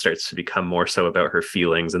 So then it starts to become more so about her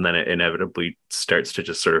feelings. And then it inevitably starts to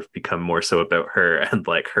just sort of become more so about her and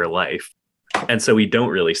like her life. And so we don't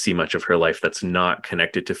really see much of her life that's not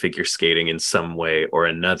connected to figure skating in some way or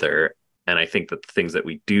another. And I think that the things that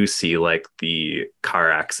we do see, like the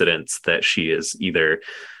car accidents that she is either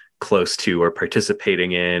close to or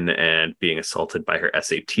participating in, and being assaulted by her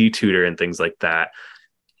SAT tutor and things like that,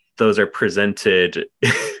 those are presented.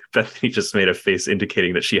 Bethany just made a face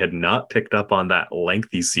indicating that she had not picked up on that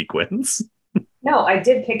lengthy sequence. No, I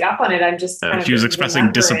did pick up on it. I'm just she was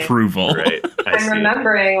expressing disapproval. Right. I'm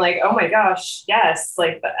remembering like, oh my gosh, yes,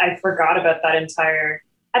 like I forgot about that entire.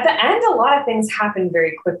 At the end, a lot of things happen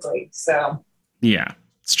very quickly. So yeah,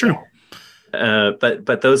 it's true. Yeah.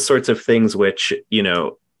 But those sorts of things, which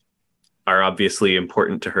are obviously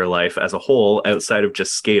important to her life as a whole, outside of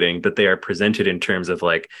just skating, but they are presented in terms of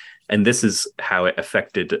like, and this is how it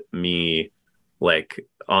affected me, like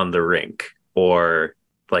on the rink, or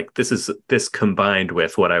like this combined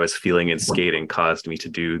with what I was feeling in skating caused me to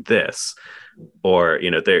do this, or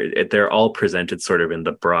they're all presented sort of in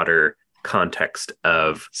the broader context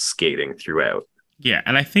of skating throughout. Yeah,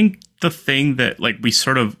 and I think the thing that like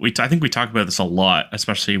I think we talk about this a lot,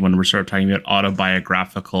 especially when we're sort of talking about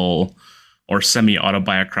autobiographical or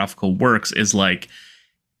semi-autobiographical works, is like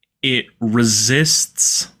it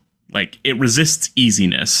resists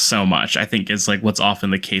easiness so much, I think, is like what's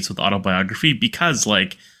often the case with autobiography, because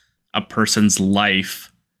like a person's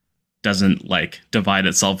life doesn't like divide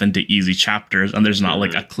itself into easy chapters, and there's not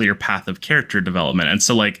like a clear path of character development. And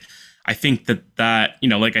so like I think that you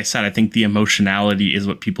know, like I said, I think the emotionality is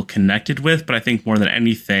what people connected with, but I think more than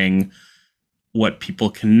anything what people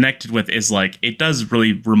connected with is like it does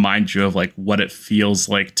really remind you of like what it feels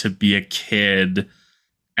like to be a kid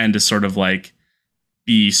and to sort of like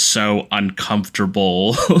be so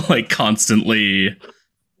uncomfortable like constantly,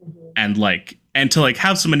 and to like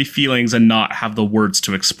have so many feelings and not have the words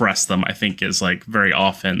to express them, I think is like very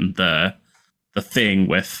often the thing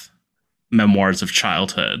with memoirs of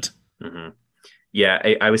childhood. Mm-hmm. Yeah,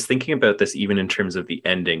 I was thinking about this even in terms of the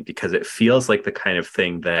ending, because it feels like the kind of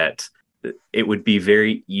thing that it would be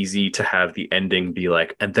very easy to have the ending be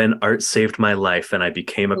like, and then art saved my life and I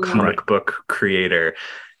became a comic book creator.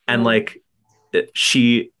 And like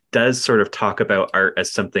she does sort of talk about art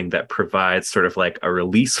as something that provides sort of like a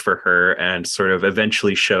release for her and sort of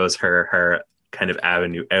eventually shows her kind of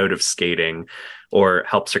avenue out of skating, or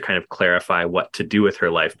helps her kind of clarify what to do with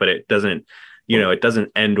her life. But it doesn't, you know, it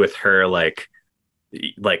doesn't end with her like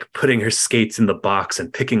putting her skates in the box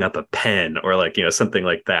and picking up a pen, or like, you know, something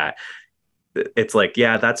like that. It's like,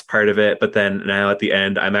 yeah, that's part of it. But then now at the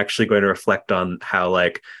end, I'm actually going to reflect on how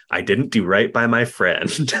like I didn't do right by my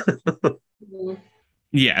friend.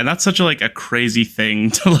 Yeah, and that's such a like a crazy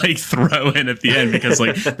thing to like throw in at the end, because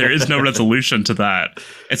like there is no resolution to that.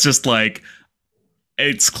 It's just like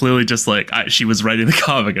it's clearly just like she was writing the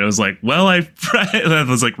comic and it was like, well, I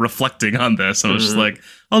was like reflecting on this and I was just like,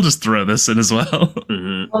 I'll just throw this in as well.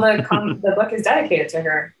 Well, the book is dedicated to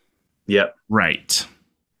her. Yep. Right.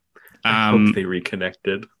 I hope they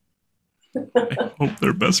reconnected. I hope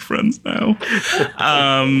they're best friends now.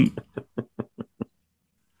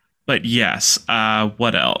 But yes,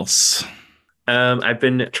 what else? I've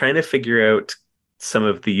been trying to figure out some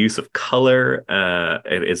of the use of color.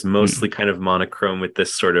 It is mostly kind of monochrome with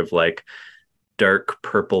this sort of like dark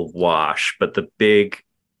purple wash, but the big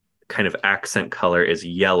kind of accent color is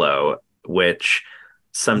yellow, which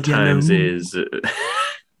sometimes is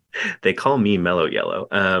they call me mellow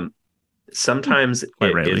yellow. Sometimes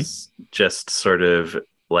is just sort of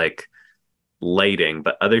like lighting,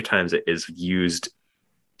 but other times it is used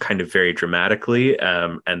kind of very dramatically.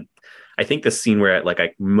 And I think the scene where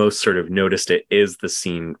I most sort of noticed it is the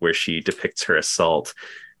scene where she depicts her assault,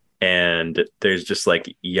 and there's just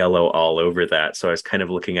like yellow all over that. So I was kind of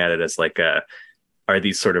looking at it as like are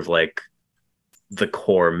these sort of like the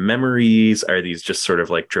core memories? Are these just sort of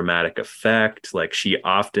like dramatic effect? Like she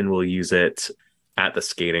often will use it at the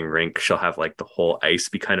skating rink. She'll have like the whole ice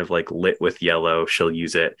be kind of like lit with yellow. She'll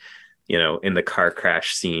use it, you know, in the car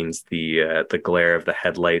crash scenes. The glare of the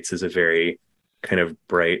headlights is a very kind of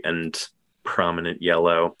bright and prominent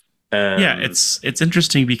yellow. Yeah, it's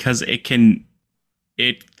interesting because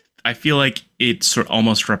I feel like it sort of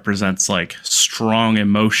almost represents like strong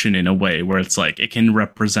emotion in a way, where it's like it can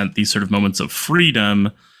represent these sort of moments of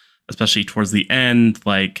freedom, especially towards the end,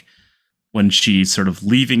 like when she's sort of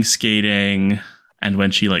leaving skating and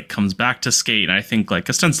when she like comes back to skate. And I think like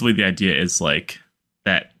ostensibly the idea is like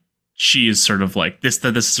that she is sort of like this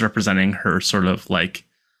is representing her sort of like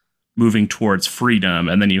moving towards freedom.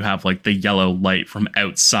 And then you have like the yellow light from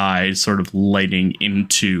outside sort of lighting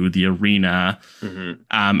into the arena.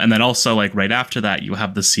 And then also like right after that, you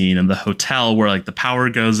have the scene in the hotel where like the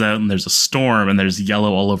power goes out and there's a storm and there's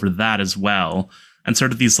yellow all over that as well. And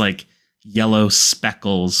sort of these like yellow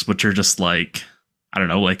speckles, which are just like, I don't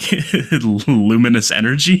know, like luminous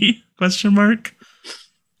energy ?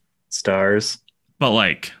 Stars. But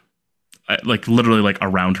like literally like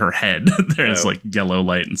around her head there's like yellow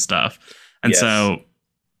light and stuff. And so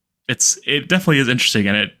it definitely is interesting,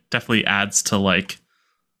 and it definitely adds to like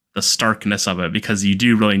the starkness of it, because you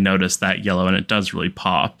do really notice that yellow and it does really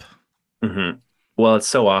pop. Well, it's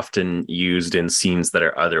so often used in scenes that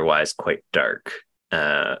are otherwise quite dark.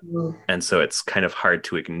 And so it's kind of hard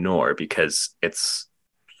to ignore, because it's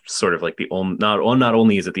sort of like the only, not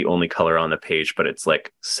only is it the only color on the page, but it's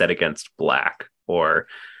like set against black or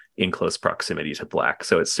in close proximity to black.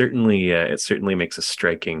 So it certainly makes a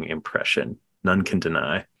striking impression. None can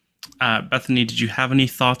deny. Bethany, did you have any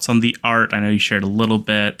thoughts on the art? I know you shared a little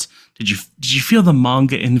bit. Did you feel the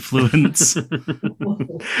manga influence?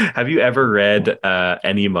 Have you ever read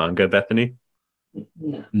any manga, Bethany?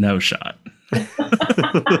 No shot.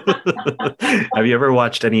 Have you ever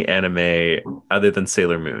watched any anime other than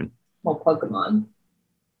Sailor Moon? Well, Pokemon.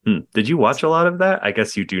 Did you watch a lot of that? I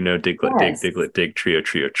guess you do know Diglett, Yes. Dig, Diglett, Dig,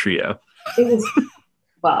 Trio. It was,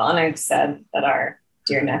 well, and I've said that our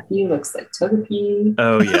Dear nephew looks like Togepi.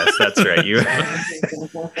 Oh yes, that's right.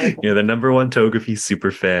 You're the number one Togepi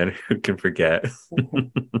super fan. Who can forget?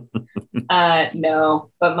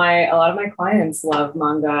 No, but a lot of my clients love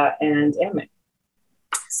manga and anime.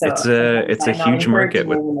 So it's a huge market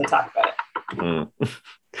when they talk about it.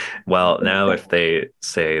 Well, now if they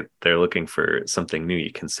say they're looking for something new,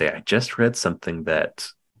 you can say, I just read something that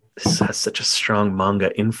has such a strong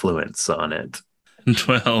manga influence on it.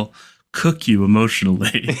 Well, cook you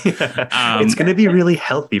emotionally. It's going to be really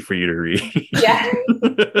healthy for you to read. Yeah.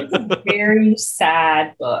 It's a very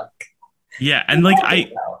sad book. Yeah. And like,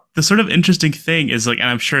 the sort of interesting thing is like, and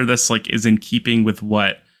I'm sure this like is in keeping with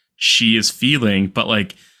what she is feeling, but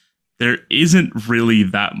like, there isn't really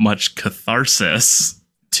that much catharsis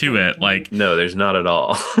to it. Like, no, there's not at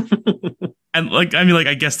all. And like, I mean, like,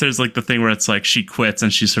 I guess there's like the thing where it's like she quits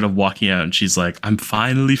and she's sort of walking out and she's like, I'm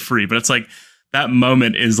finally free. But it's like that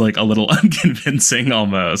moment is like a little unconvincing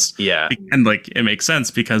almost. Yeah. And like, it makes sense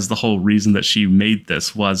because the whole reason that she made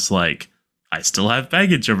this was like, I still have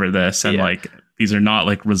baggage over this. And like, these are not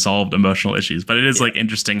like resolved emotional issues. But it is like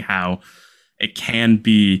interesting how it can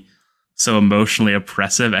be so emotionally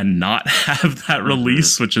oppressive and not have that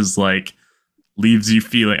release, which is like leaves you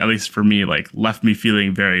feeling, at least for me, like left me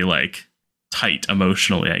feeling very like tight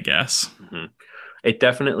emotionally, I guess. It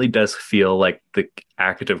definitely does feel like the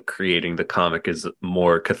act of creating the comic is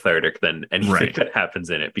more cathartic than anything that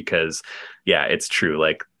happens in it, because it's true.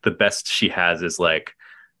 Like the best she has is like,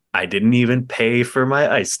 I didn't even pay for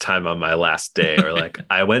my ice time on my last day, or like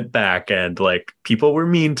I went back and like people were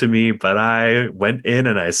mean to me, but I went in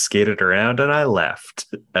and I skated around and I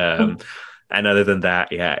left. And other than that,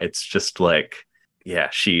 it's just like,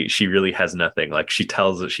 she really has nothing. Like she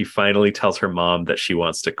finally tells her mom that she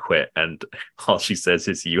wants to quit, and all she says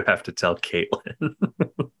is, you have to tell Caitlin.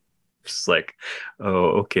 Just like,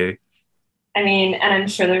 oh, okay. I mean, and I'm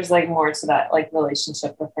sure there's like more to that like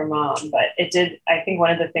relationship with her mom, but I think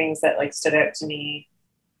one of the things that like stood out to me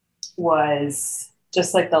was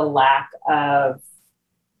just like the lack of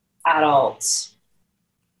adult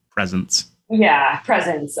presence. Yeah,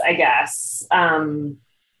 presence, I guess. And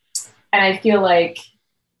I feel like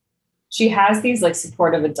she has these like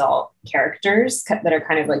supportive adult characters that are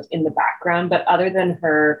kind of like in the background, but other than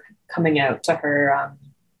her coming out to her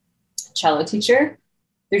cello teacher,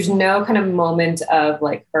 there's no kind of moment of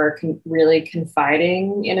like her really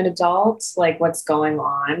confiding in an adult, like what's going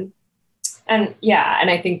on. And and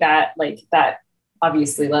I think that like that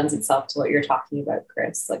obviously lends itself to what you're talking about,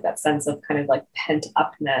 Chris, like that sense of kind of like pent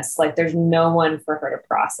upness. Like there's no one for her to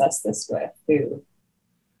process this with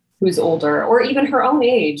who's older or even her own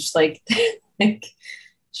age. Like, like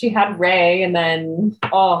she had Ray, and then,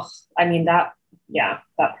 that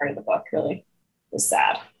part of the book really was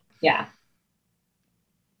sad. Yeah.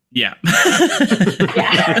 Yeah. I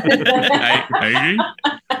agree.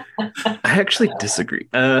 I actually disagree.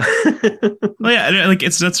 Well, like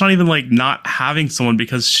that's not even like not having someone,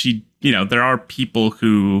 because she, there are people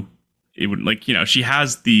who it would like, she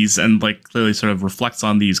has these and like clearly sort of reflects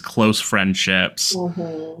on these close friendships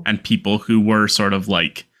and people who were sort of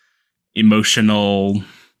like emotional,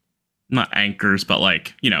 not anchors, but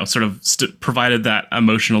like, sort of provided that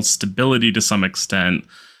emotional stability to some extent.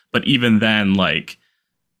 But even then, like,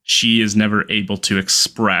 she is never able to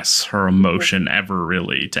express her emotion ever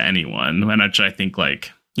really to anyone. And I think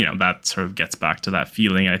like, that sort of gets back to that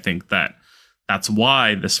feeling. I think that's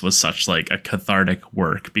why this was such like a cathartic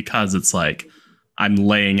work, because it's like, I'm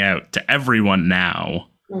laying out to everyone now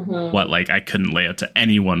what like I couldn't lay out to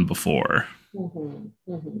anyone before.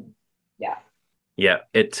 Yeah,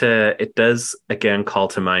 it does again call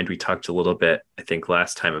to mind. We talked a little bit, I think,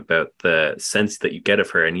 last time about the sense that you get of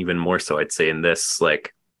her, and even more so, I'd say, in this,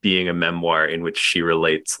 like, being a memoir in which she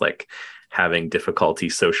relates like having difficulty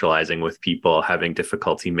socializing with people, having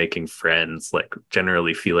difficulty making friends, like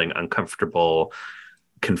generally feeling uncomfortable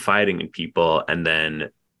confiding in people. And then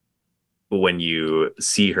when you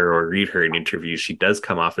see her or read her in interviews, she does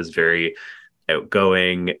come off as very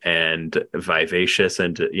outgoing and vivacious,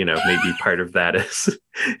 and maybe part of that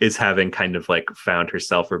is having kind of like found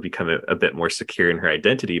herself or become a bit more secure in her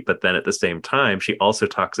identity. But then at the same time, she also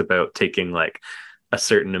talks about taking like a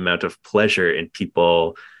certain amount of pleasure in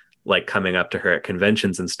people like coming up to her at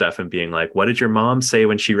conventions and stuff and being like, what did your mom say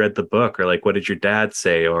when she read the book? Or like, what did your dad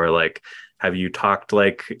say? Or like, have you talked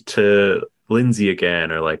like to Lindsay again?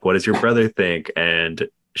 Or like, what does your brother think? And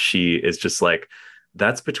she is just like,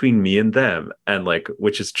 that's between me and them. And like,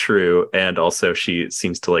 which is true. And also she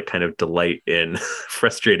seems to like kind of delight in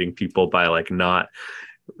frustrating people by like not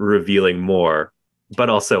revealing more. But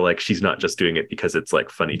also like, she's not just doing it because it's like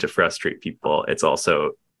funny to frustrate people. It's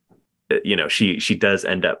also she does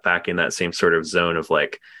end up back in that same sort of zone of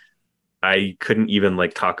like, I couldn't even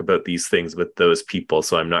like talk about these things with those people,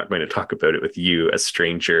 so I'm not going to talk about it with you, a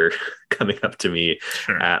stranger coming up to me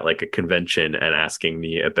at like a convention and asking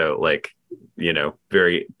me about like,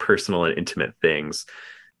 very personal and intimate things.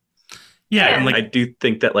 Yeah, and like, I do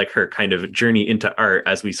think that like her kind of journey into art,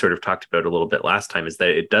 as we sort of talked about a little bit last time, is that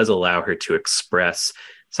it does allow her to express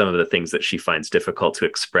some of the things that she finds difficult to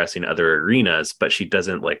express in other arenas, but she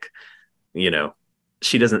doesn't like,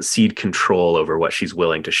 she doesn't cede control over what she's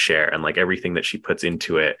willing to share. And like everything that she puts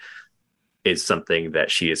into it is something that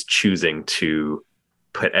she is choosing to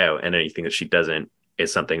put out. And anything that she doesn't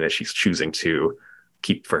is something that she's choosing to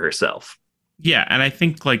keep for herself. Yeah. And I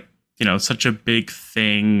think like, such a big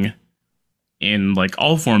thing in like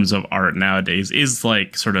all forms of art nowadays is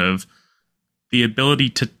like sort of the ability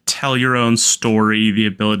to tell your own story, the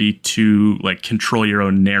ability to like control your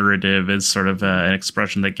own narrative is sort of an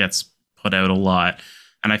expression that gets put out a lot.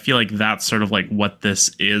 And I feel like that's sort of like what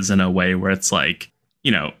this is in a way, where it's like,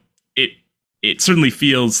 it certainly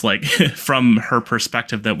feels like from her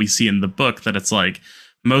perspective that we see in the book, that it's like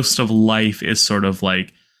most of life is sort of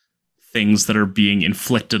like things that are being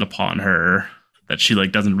inflicted upon her that she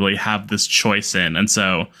like doesn't really have this choice in. And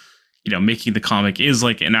so, making the comic is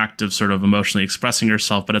like an act of sort of emotionally expressing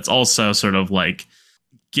herself, but it's also sort of like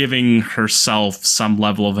giving herself some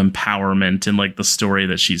level of empowerment in like the story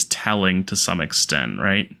that she's telling to some extent,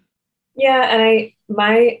 right? Yeah, and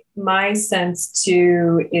my sense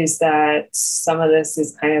too is that some of this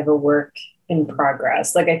is kind of a work in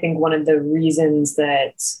progress. Like I think one of the reasons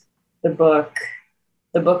that the book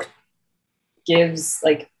gives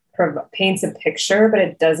like paints a picture, but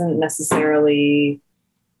it doesn't necessarily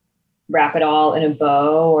wrap it all in a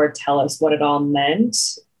bow or tell us what it all meant,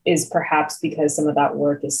 is perhaps because some of that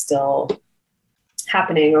work is still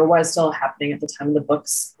happening or was still happening at the time of the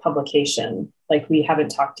book's publication. Like we haven't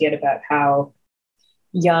talked yet about how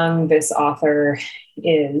young this author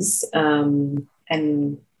is, and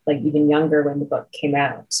like even younger when the book came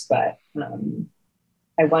out. But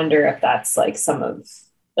I wonder if that's like some of,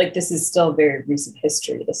 like, this is still very recent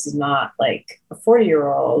history. This is not like a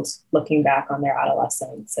 40-year-old looking back on their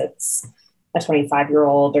adolescence. It's a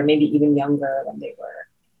 25-year-old or maybe even younger when they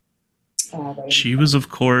were. She was, of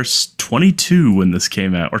course, 22 when this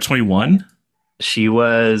came out, or 21. She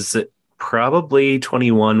was probably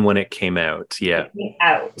 21 when it came out. Yeah.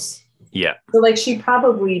 Yeah. So like she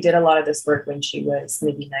probably did a lot of this work when she was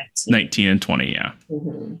maybe 19 and 20. Yeah.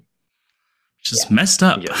 Mm-hmm. Just messed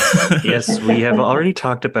up. Yes, we have already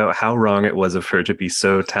talked about how wrong it was of her to be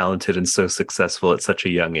so talented and so successful at such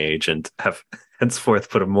a young age, and have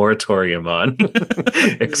henceforth put a moratorium on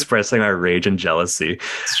expressing our rage and jealousy.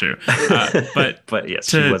 It's true. But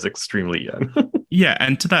yes, she was extremely young. Yeah,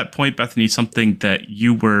 and to that point, Bethany, something that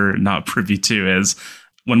you were not privy to is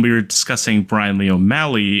when we were discussing Brian Lee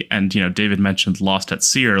O'Malley, and David mentioned Lost at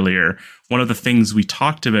Sea earlier, one of the things we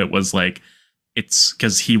talked about was like, it's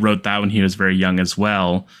because he wrote that when he was very young as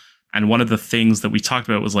well. And one of the things that we talked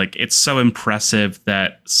about was like, it's so impressive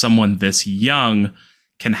that someone this young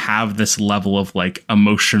can have this level of like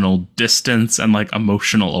emotional distance and like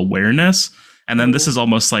emotional awareness. And then this is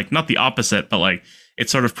almost like not the opposite, but like it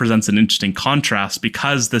sort of presents an interesting contrast,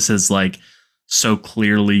 because this is like so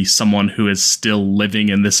clearly someone who is still living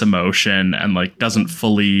in this emotion and like doesn't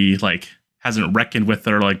fully like hasn't reckoned with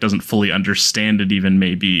it, or like doesn't fully understand it even,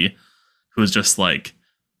 maybe, who is just like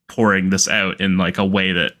pouring this out in like a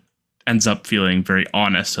way that ends up feeling very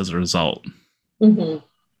honest as a result. Mm-hmm.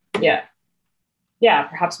 Yeah,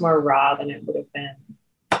 perhaps more raw than it would have been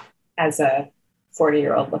as a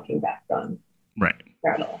 40-year-old looking back on right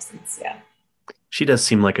their adolescence. Yeah, she does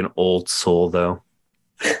seem like an old soul, though.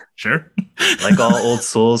 Sure. Like all old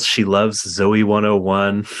souls, she loves Zoe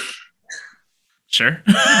 101. Sure.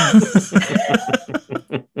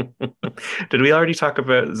 Did we already talk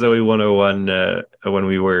about Zoe 101 when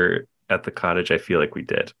we were at the cottage? I feel like we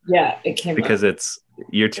did. Yeah, it came because up.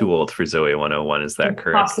 You're too old for Zoe 101. Is that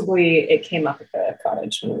correct? Possibly it came up at the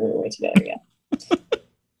cottage when we were away together.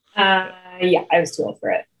 Yeah. Yeah, I was too old for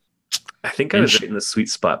it. I think I was right in the sweet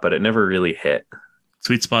spot, but it never really hit.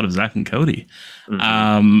 Sweet spot of Zach and Cody.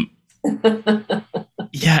 Mm-hmm.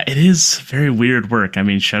 Yeah, it is very weird work. I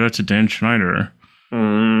mean, shout out to Dan Schneider.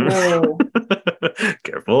 Oh.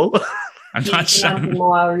 Careful. I'm not sure. A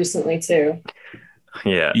while recently too.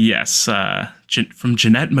 Yeah. Yes. From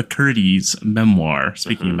Jeanette McCurdy's memoir.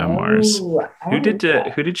 Speaking of memoirs, who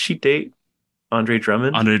did she date? Andre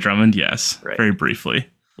Drummond. Andre Drummond. Yes. Right. Very briefly.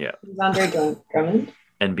 Yeah. Who's Andre Drummond?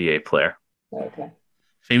 NBA player. Okay.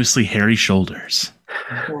 Famously hairy shoulders.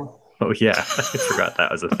 Oh yeah, I forgot that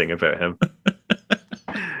was a thing about him.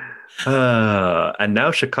 And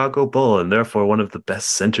now Chicago Bull, and therefore one of the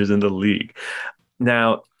best centers in the league.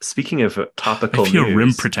 Now, speaking of topical Maybe a rim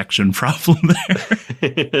news, protection problem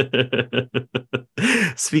there.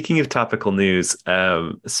 speaking of topical news,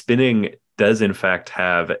 spinning does in fact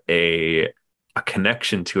have a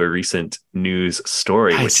connection to a recent news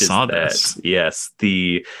story, I which is saw that this. yes,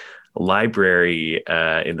 the library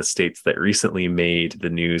in the States that recently made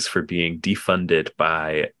the news for being defunded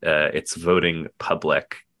by its voting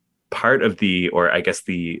public. Part of the, or I guess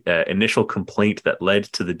the initial complaint that led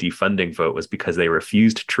to the defunding vote was because they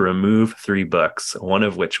refused to remove three books, one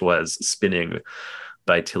of which was Spinning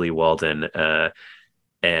by Tillie Walden,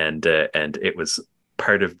 and it was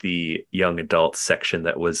part of the young adult section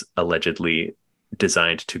that was allegedly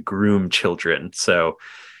designed to groom children. So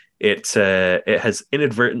it has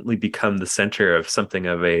inadvertently become the center of something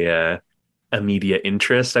of a media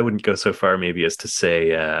interest. I wouldn't go so far maybe as to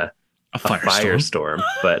say A a firestorm. firestorm,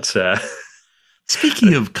 but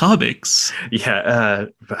Speaking of comics, yeah,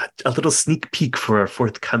 a little sneak peek for our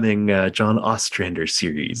forthcoming John Ostrander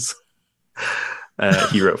series.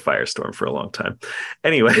 He wrote Firestorm for a long time.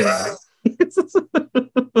 Anyway, I he's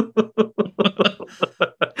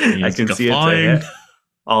can see guffawing. it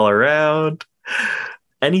all around.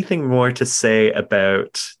 Anything more to say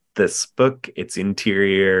about this book, its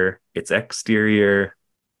interior, its exterior?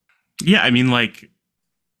 Yeah, I mean, like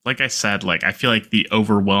I said, like I feel like the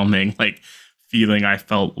overwhelming like feeling I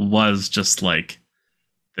felt was just like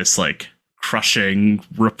this like crushing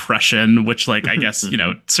repression, which like I guess, you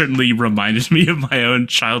know, certainly reminded me of my own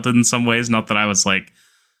childhood in some ways. Not that I was like,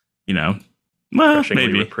 you know, well, Crushingly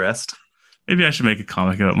maybe repressed. I should make a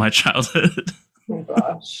comic about my childhood. Oh my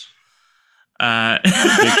gosh.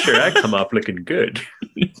 Make sure I come up looking good.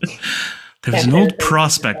 There was an old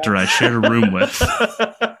prospector I shared a room with.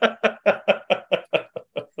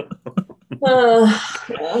 Yeah.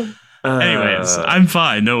 Anyways, I'm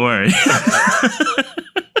fine. Don't worry.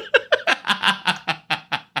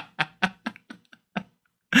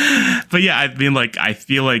 But yeah, I mean, like, I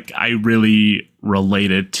feel like I really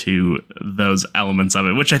related to those elements of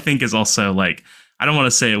it, which I think is also like, I don't want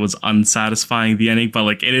to say it was unsatisfying, the ending, but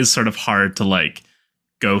like, it is sort of hard to like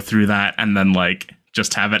go through that and then like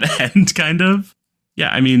just have it end, kind of. Yeah,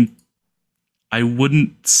 I mean, I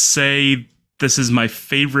wouldn't say this is my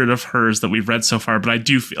favorite of hers that we've read so far, but I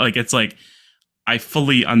do feel like it's like, I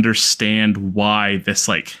fully understand why this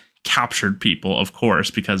like captured people, of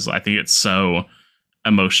course, because I think it's so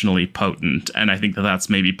emotionally potent, and I think that that's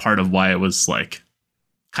maybe part of why it was like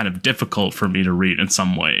kind of difficult for me to read in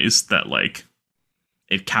some ways, that like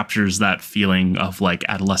it captures that feeling of like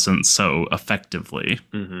adolescence so effectively.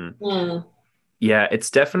 Mm-hmm. Mm. Yeah, it's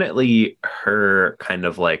definitely her kind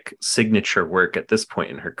of like signature work at this point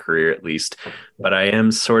in her career, at least. But I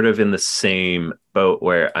am sort of in the same boat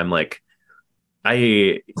where I'm like,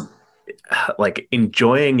 I like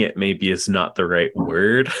enjoying it maybe is not the right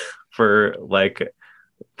word for like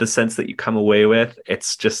the sense that you come away with.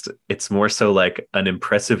 It's more so like an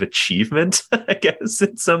impressive achievement, I guess,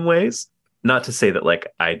 in some ways. Not to say that like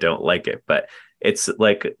I don't like it, but it's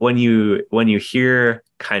like when you hear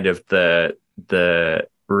kind of the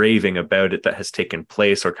raving about it that has taken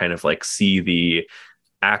place, or kind of like see the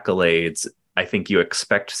accolades, I think you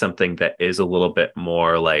expect something that is a little bit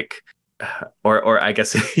more like, or I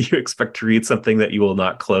guess you expect to read something that you will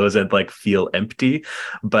not close and like feel empty,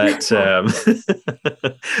 but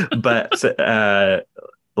but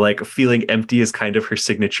like feeling empty is kind of her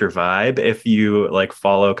signature vibe. If you like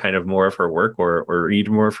follow kind of more of her work, or read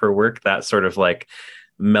more of her work, that sort of like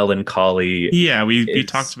melancholy. Yeah, we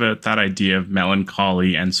talked about that idea of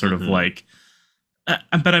melancholy and sort of like,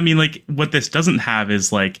 but I mean, like, what this doesn't have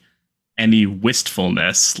is like any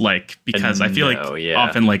wistfulness, like, because I feel like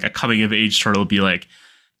often like a coming of age story will be like,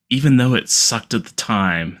 even though it sucked at the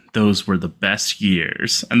time, those were the best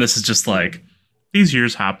years. And this is just like, these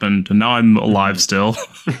years happened and now I'm alive still.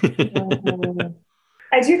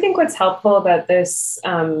 I do think what's helpful about this,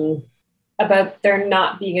 about there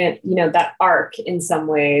not being a, you know, that arc in some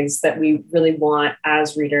ways that we really want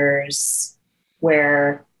as readers,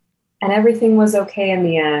 where, and everything was okay in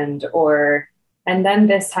the end, or, and then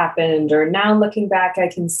this happened, or now looking back, I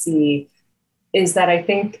can see, is that I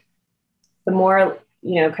think the more,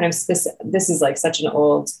 you know, kind of specific, this is like such an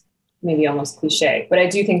old, maybe almost cliche, but I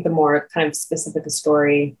do think the more kind of specific a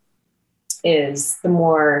story is, the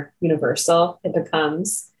more universal it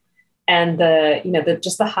becomes. And the, you know, the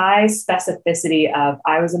just the high specificity of,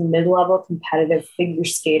 I was a mid-level competitive figure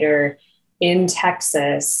skater in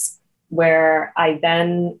Texas, where I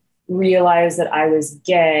then realized that I was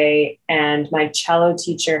gay and my cello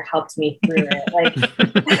teacher helped me through it. Like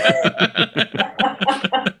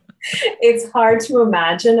it's hard to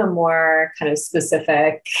imagine a more kind of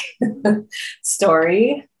specific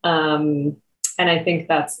story. And I think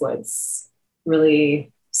that's what's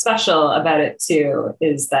really special about it too,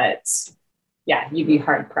 is that, yeah, you'd be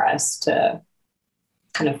hard pressed to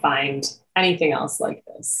kind of find anything else like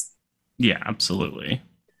this. Yeah, absolutely.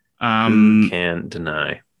 Who can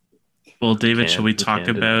deny? Well, David, shall we talk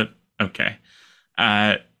about? Okay.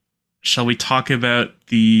 Shall we talk about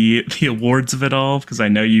the awards of it all? Because I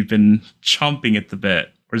know you've been chomping at the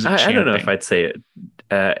bit. Or is it I don't know if I'd say it.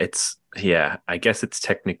 It's, yeah, I guess it's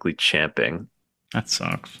technically champing. That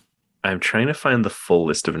sucks. I'm trying to find the full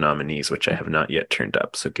list of nominees, which I have not yet turned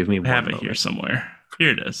up. So give me one moment. I have it here somewhere. Here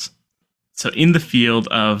it is. So in the field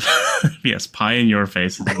of, yes, pie in your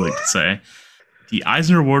face, as you like to say, the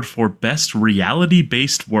Eisner Award for Best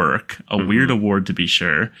Reality-Based Work, a weird award to be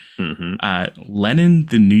sure. Lenin,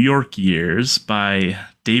 The New York Years by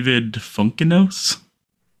David Funkinos.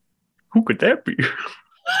 Who could that be?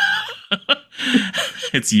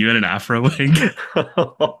 It's you in an afro wig.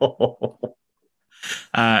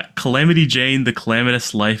 Calamity Jane, The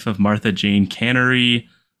Calamitous Life of Martha Jane Cannery.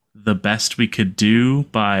 The Best We Could Do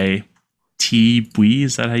by T. Bui,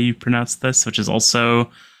 is that how you pronounce this? Which is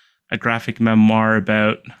also a graphic memoir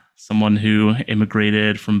about someone who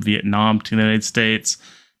immigrated from Vietnam to the United States.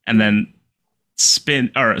 And then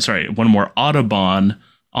one more, Audubon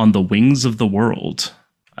on the Wings of the World.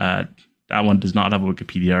 That one does not have a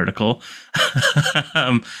Wikipedia article.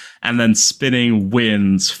 And then Spinning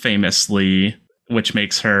wins famously, which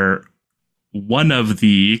makes her one of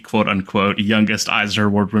the quote unquote youngest Eisner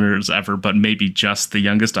Award winners ever, but maybe just the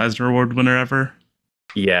youngest Eisner Award winner ever.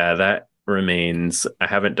 Yeah, that remains. I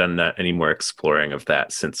haven't done any more exploring of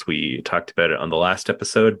that since we talked about it on the last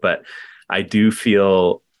episode, but I do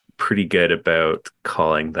feel pretty good about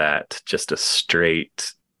calling that just a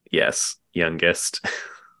straight yes, youngest.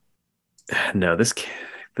 No, this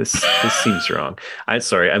seems wrong.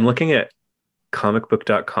 I'm looking at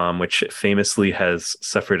comicbook.com, which famously has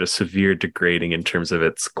suffered a severe degrading in terms of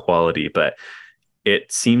its quality, but it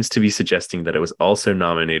seems to be suggesting that it was also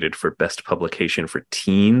nominated for Best Publication for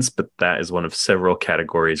Teens, but that is one of several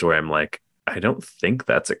categories where I'm like, I don't think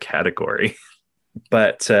that's a category.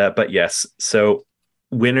 But yes, so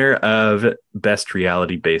winner of Best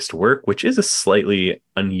Reality-Based Work, which is a slightly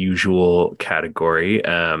unusual category.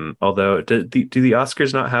 Although, do the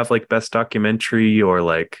Oscars not have like Best Documentary or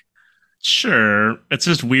like... Sure. It's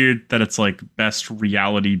just weird that it's like Best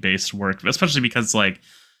Reality-Based Work, especially because like,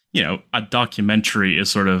 you know, a documentary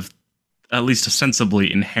is sort of at least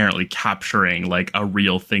ostensibly inherently capturing like a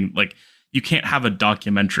real thing. Like you can't have a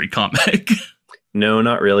documentary comic. No,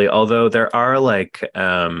 not really. Although there are like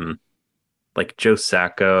Joe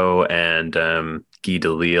Sacco and Guy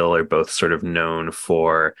Delisle are both sort of known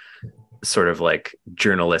for sort of like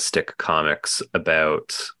journalistic comics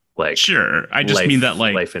about like, sure. I just mean that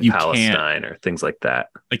like life in Palestine or things like that.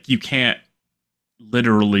 Like you can't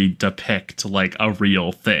literally depict like a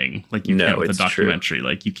real thing like you can with a documentary. True.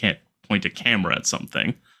 Like you can't point a camera at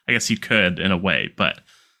something. I guess you could in a way, but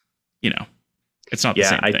you know, it's not the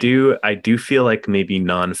same thing. I do feel like maybe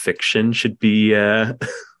nonfiction should be a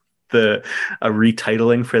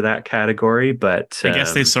retitling for that category, but I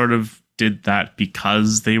guess they sort of did that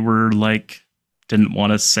because they were like didn't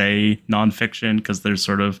want to say nonfiction because there's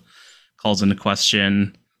sort of calls into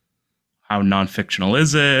question how non-fictional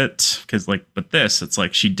is it? Because like, but this, it's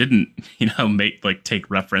like she didn't, take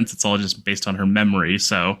reference. It's all just based on her memory.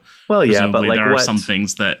 So, well, yeah, but like there are some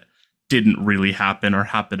things that didn't really happen or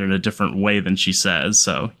happen in a different way than she says.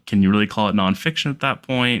 So, can you really call it nonfiction at that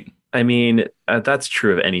point? I mean, that's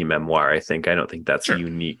true of any memoir. I think. I don't think that's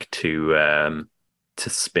unique to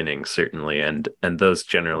Spinning, certainly, and those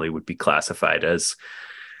generally would be classified as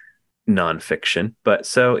nonfiction. But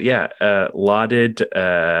so, yeah, lauded.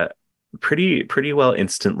 Pretty well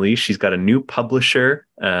instantly. She's got a new publisher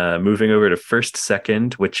moving over to First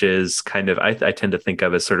Second, which is kind of I tend to think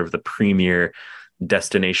of as sort of the premier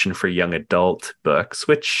destination for young adult books,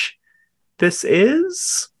 which this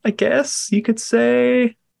is, I guess you could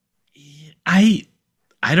say. I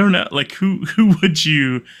don't know, like who would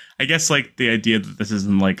you, I guess like the idea that this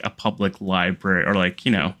isn't like a public library or like,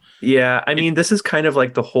 Yeah, I mean, this is kind of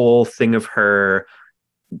like the whole thing of her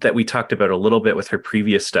that we talked about a little bit with her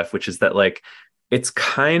previous stuff, which is that like it's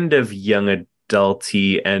kind of young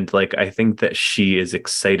adulty, and like I think that she is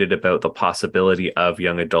excited about the possibility of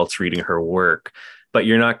young adults reading her work, but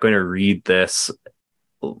you're not going to read this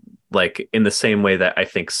like in the same way that I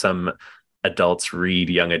think some adults read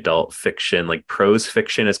young adult fiction. Like prose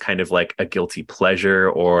fiction is kind of like a guilty pleasure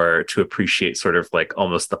or to appreciate sort of like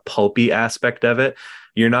almost the pulpy aspect of it.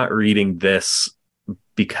 You're not reading this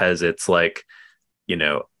because it's like,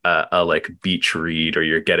 a like beach read, or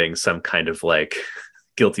you're getting some kind of like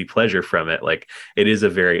guilty pleasure from it. Like, it is a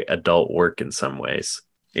very adult work in some ways.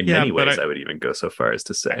 In Yeah, many but ways, I would even go so far as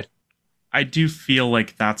to say. I do feel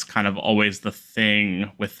like that's kind of always the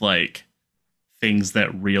thing with like things that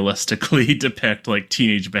realistically depict like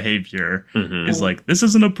teenage behavior is like, this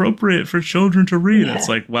isn't appropriate for children to read. Yeah. It's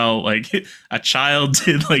like, well, like a child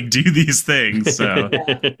did like do these things. So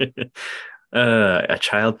A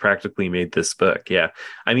child practically made this book. Yeah.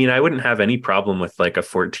 I mean, I wouldn't have any problem with like a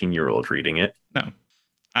 14-year-old reading it. no.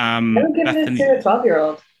 I would give it Bethany, to a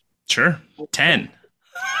 12-year-old. sure. 10.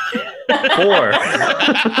 4.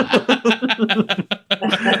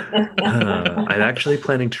 I'm actually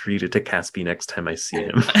planning to read it to Caspi next time I see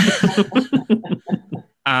him.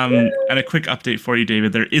 And a quick update for you,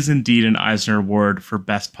 David. There is indeed an Eisner Award for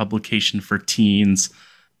Best Publication for Teens.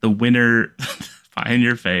 The winner, in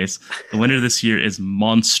your face, the winner this year is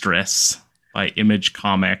Monstrous by Image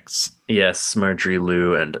Comics. Yes, Marjorie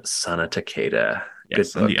Liu and Sana Takeda.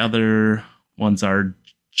 Yes, and the other ones are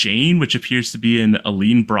Jane, which appears to be an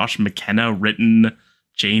Aline Brosh McKenna written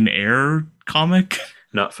Jane Eyre comic.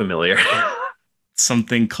 Not familiar.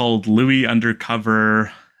 Something called Louis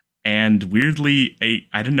Undercover, and weirdly,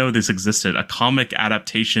 I didn't know this existed, a comic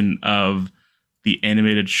adaptation of the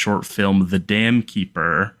animated short film The Dam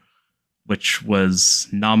Keeper, which was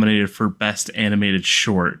nominated for Best Animated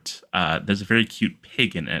Short. There's a very cute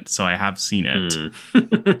pig in it, so I have seen it.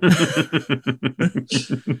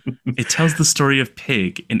 It tells the story of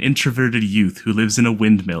Pig, an introverted youth who lives in a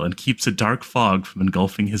windmill and keeps a dark fog from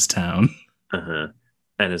engulfing his town. Uh-huh.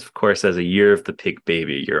 And of course, as a year of the pig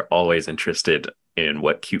baby, you're always interested in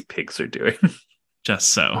what cute pigs are doing. Just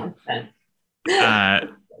so. There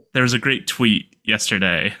was a great tweet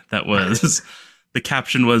yesterday that was... The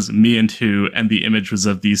caption was me and who, and the image was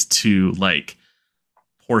of these two like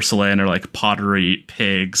porcelain or like pottery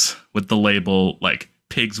pigs with the label like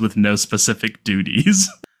pigs with no specific duties.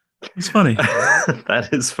 It's funny. That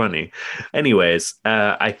is funny. Anyways,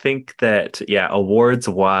 I think that, yeah, awards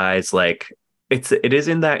wise, like it is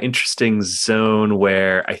in that interesting zone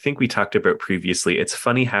where I think we talked about previously. It's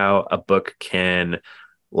funny how a book can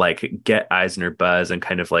like get Eisner buzz and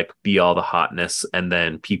kind of like be all the hotness, and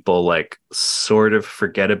then people like sort of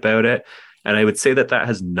forget about it. And I would say that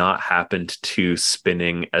has not happened to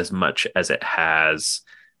Spinning as much as it has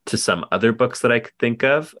to some other books that I could think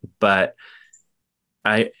of. But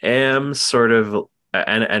I am sort of,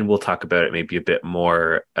 and we'll talk about it maybe a bit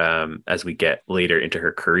more as we get later into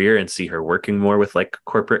her career and see her working more with like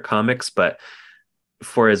corporate comics. But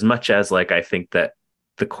for as much as like I think that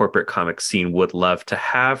the corporate comic scene would love to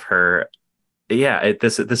have her,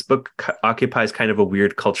 this book occupies kind of a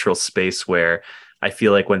weird cultural space where I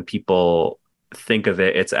feel like when people think of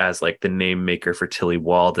it, it's as like the name maker for Tillie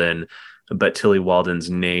Walden, but Tillie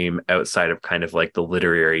Walden's name outside of kind of like the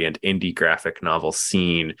literary and indie graphic novel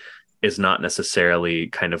scene is not necessarily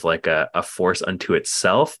kind of like a force unto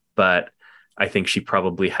itself. But I think she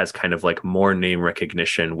probably has kind of like more name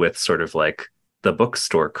recognition with sort of like the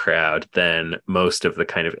bookstore crowd than most of the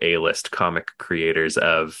kind of A-list comic creators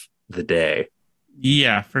of the day.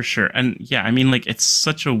 Yeah, for sure. And yeah, I mean, like, it's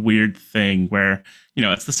such a weird thing where,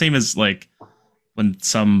 it's the same as like when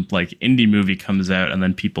some like indie movie comes out and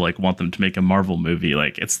then people like want them to make a Marvel movie.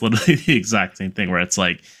 Like, it's literally the exact same thing where it's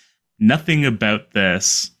like nothing about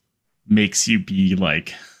this makes you be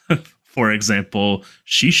like, for example,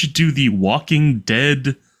 she should do the Walking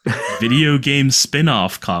Dead video game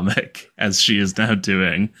spin-off comic as she is now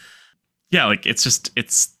doing. Yeah, like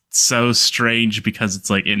it's so strange because it's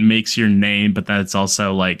like it makes your name, but then it's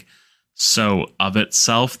also like so of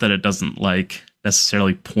itself that it doesn't like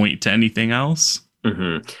necessarily point to anything else.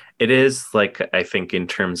 Mm-hmm. It is like, I think in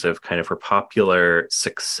terms of kind of her popular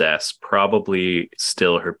success, probably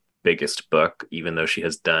still her biggest book, even though she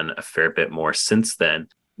has done a fair bit more since then.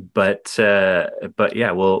 But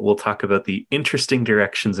yeah, we'll talk about the interesting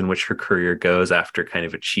directions in which her career goes after kind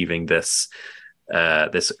of achieving this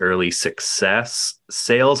early success.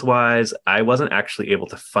 Sales wise, I wasn't actually able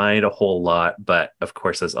to find a whole lot, but of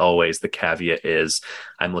course, as always, the caveat is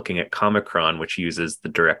I'm looking at Comicron, which uses the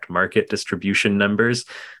direct market distribution numbers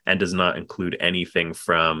and does not include anything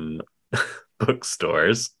from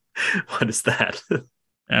bookstores. What is that?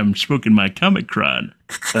 I'm smoking my Comicron.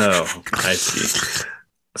 Oh, I see.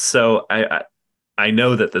 So I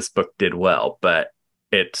know that this book did well, but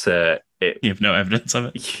you have no evidence of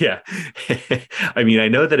it. Yeah. I mean, I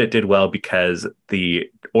know that it did well because the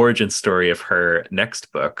origin story of her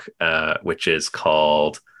next book, which is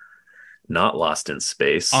called Not Lost in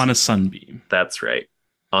Space. On a Sunbeam. That's right.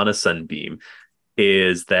 On a Sunbeam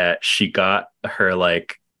is that she got her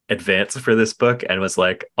like advance for this book and was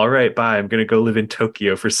like, all right, bye, I'm gonna go live in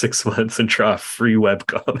Tokyo for 6 months and draw a free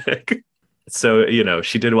webcomic. So,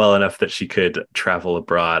 she did well enough that she could travel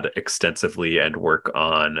abroad extensively and work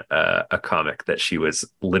on a comic that she was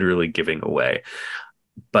literally giving away.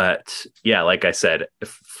 But yeah, like I said,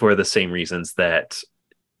 for the same reasons that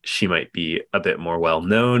she might be a bit more well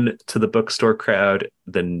known to the bookstore crowd,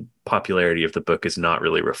 the popularity of the book is not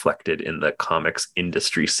really reflected in the comics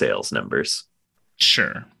industry sales numbers.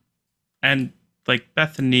 Sure. And like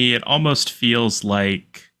Bethany, it almost feels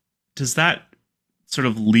like, does that sort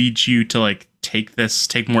of lead you to like take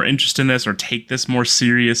more interest in this or take this more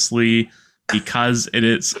seriously because it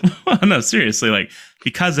is, no, seriously, like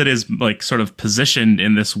because it is like sort of positioned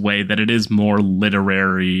in this way that it is more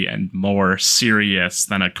literary and more serious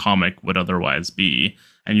than a comic would otherwise be.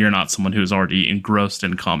 And you're not someone who's already engrossed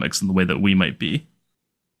in comics in the way that we might be.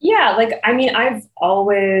 Yeah, like, I mean, I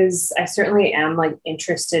certainly am like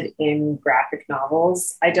interested in graphic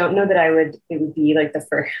novels. I don't know that it would be like the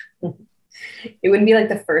first, it wouldn't be like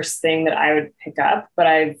the first thing that I would pick up,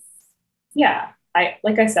 but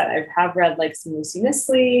like I said, I have read like some Lucy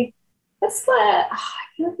Misley. That's what, I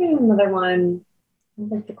feel like there's another one,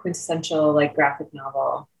 like the quintessential like graphic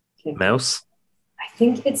novel. Mouse? I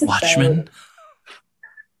think it's Watchmen.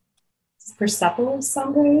 Persepolis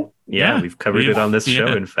sound? Yeah, we've covered it on this show,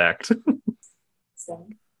 in fact. So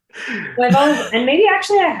and maybe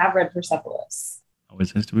actually I have read Persepolis.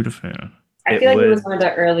 Always has to be the fan. I feel like it was one of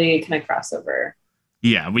the early kind of crossover.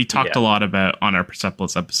 Yeah, we talked a lot about on our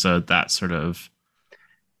Persepolis episode that sort of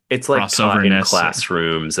it's like taught in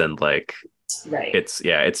classrooms and like right.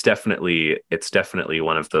 It's definitely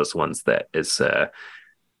one of those ones that is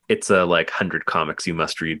it's a like 100 comics you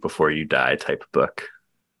must read before you die type book.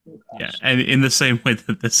 Yeah, and in the same way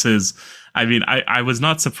that this is, I mean, I was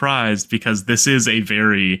not surprised because this is a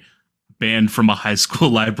very banned from a high school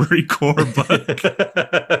library core book.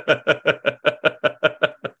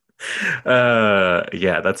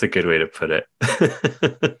 Yeah, that's a good way to put it.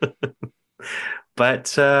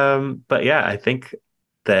 But yeah, I think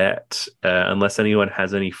that unless anyone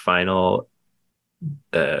has any final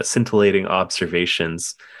scintillating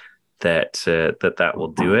observations, that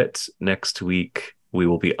will do it. Next week we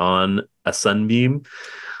will be on a Sunbeam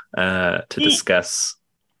to discuss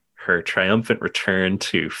her triumphant return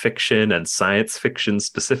to fiction and science fiction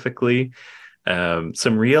specifically.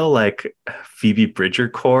 Some real like Phoebe Bridger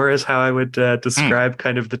core is how I would describe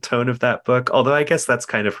kind of the tone of that book. Although I guess that's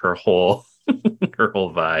kind of her whole her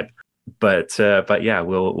whole vibe. But yeah,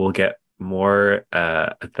 we'll get more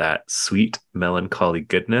that sweet melancholy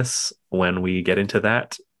goodness when we get into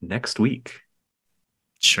that next week.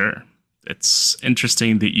 Sure. It's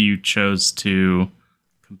interesting that you chose to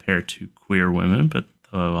compare to queer women, but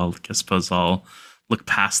I suppose I'll look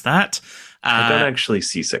past that. I don't actually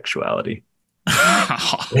see sexuality.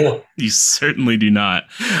 You certainly do not.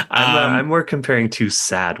 I'm more comparing two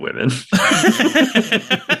sad women.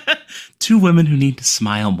 Two women who need to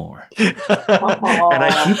smile more. And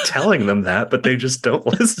I keep telling them that, but they just don't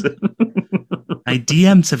listen. My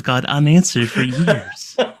DMs have gone unanswered for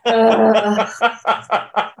years.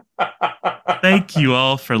 Thank you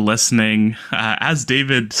all for listening. As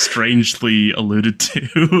David strangely alluded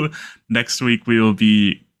to, next week we will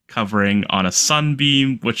be covering On a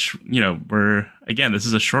Sunbeam, which, this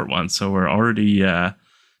is a short one, so we're already, going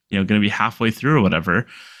to be halfway through or whatever.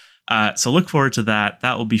 So look forward to that.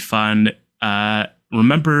 That will be fun.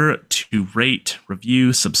 Remember to rate,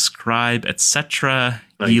 review, subscribe, etc.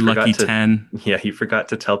 Ye lucky 10. Yeah, you forgot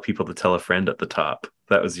to tell people to tell a friend at the top.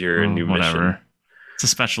 That was your new mission. It's a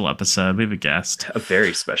special episode. We have a guest. A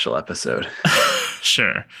very special episode.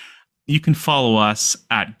 Sure. You can follow us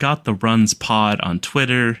at Got the Runs Pod on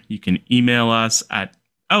Twitter. You can email us at...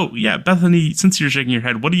 Oh, yeah, Bethany, since you're shaking your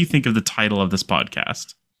head, what do you think of the title of this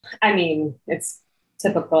podcast? I mean, it's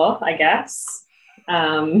typical, I guess.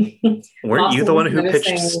 Weren't you the one who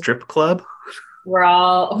pitched Strip Club? We're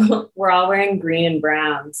all wearing green and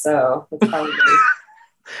brown, so it's probably...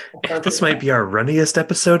 This might be our runniest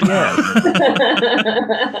episode yet.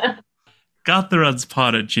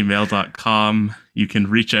 GotTheRunsPod@gmail.com. You can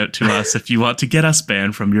reach out to us if you want to get us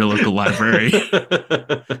banned from your local library.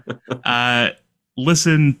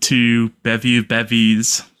 Listen to Bevy of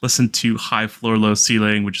Bevies. Listen to High Floor, Low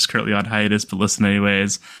Ceiling, which is currently on hiatus, but listen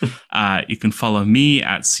anyways. You can follow me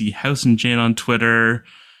at CHouseandJane on Twitter.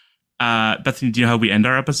 Bethany, do you know how we end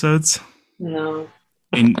our episodes? No.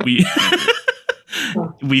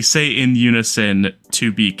 We say in unison,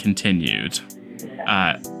 to be continued.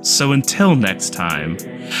 So until next time,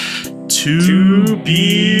 to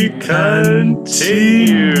be continued.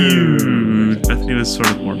 Stephanie was sort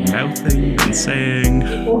of more mouthing than saying.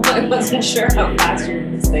 Well, I wasn't sure how fast you were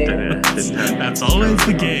going to say it. That's always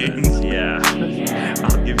the game. Yeah.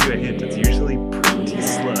 I'll give you a hint. It's usually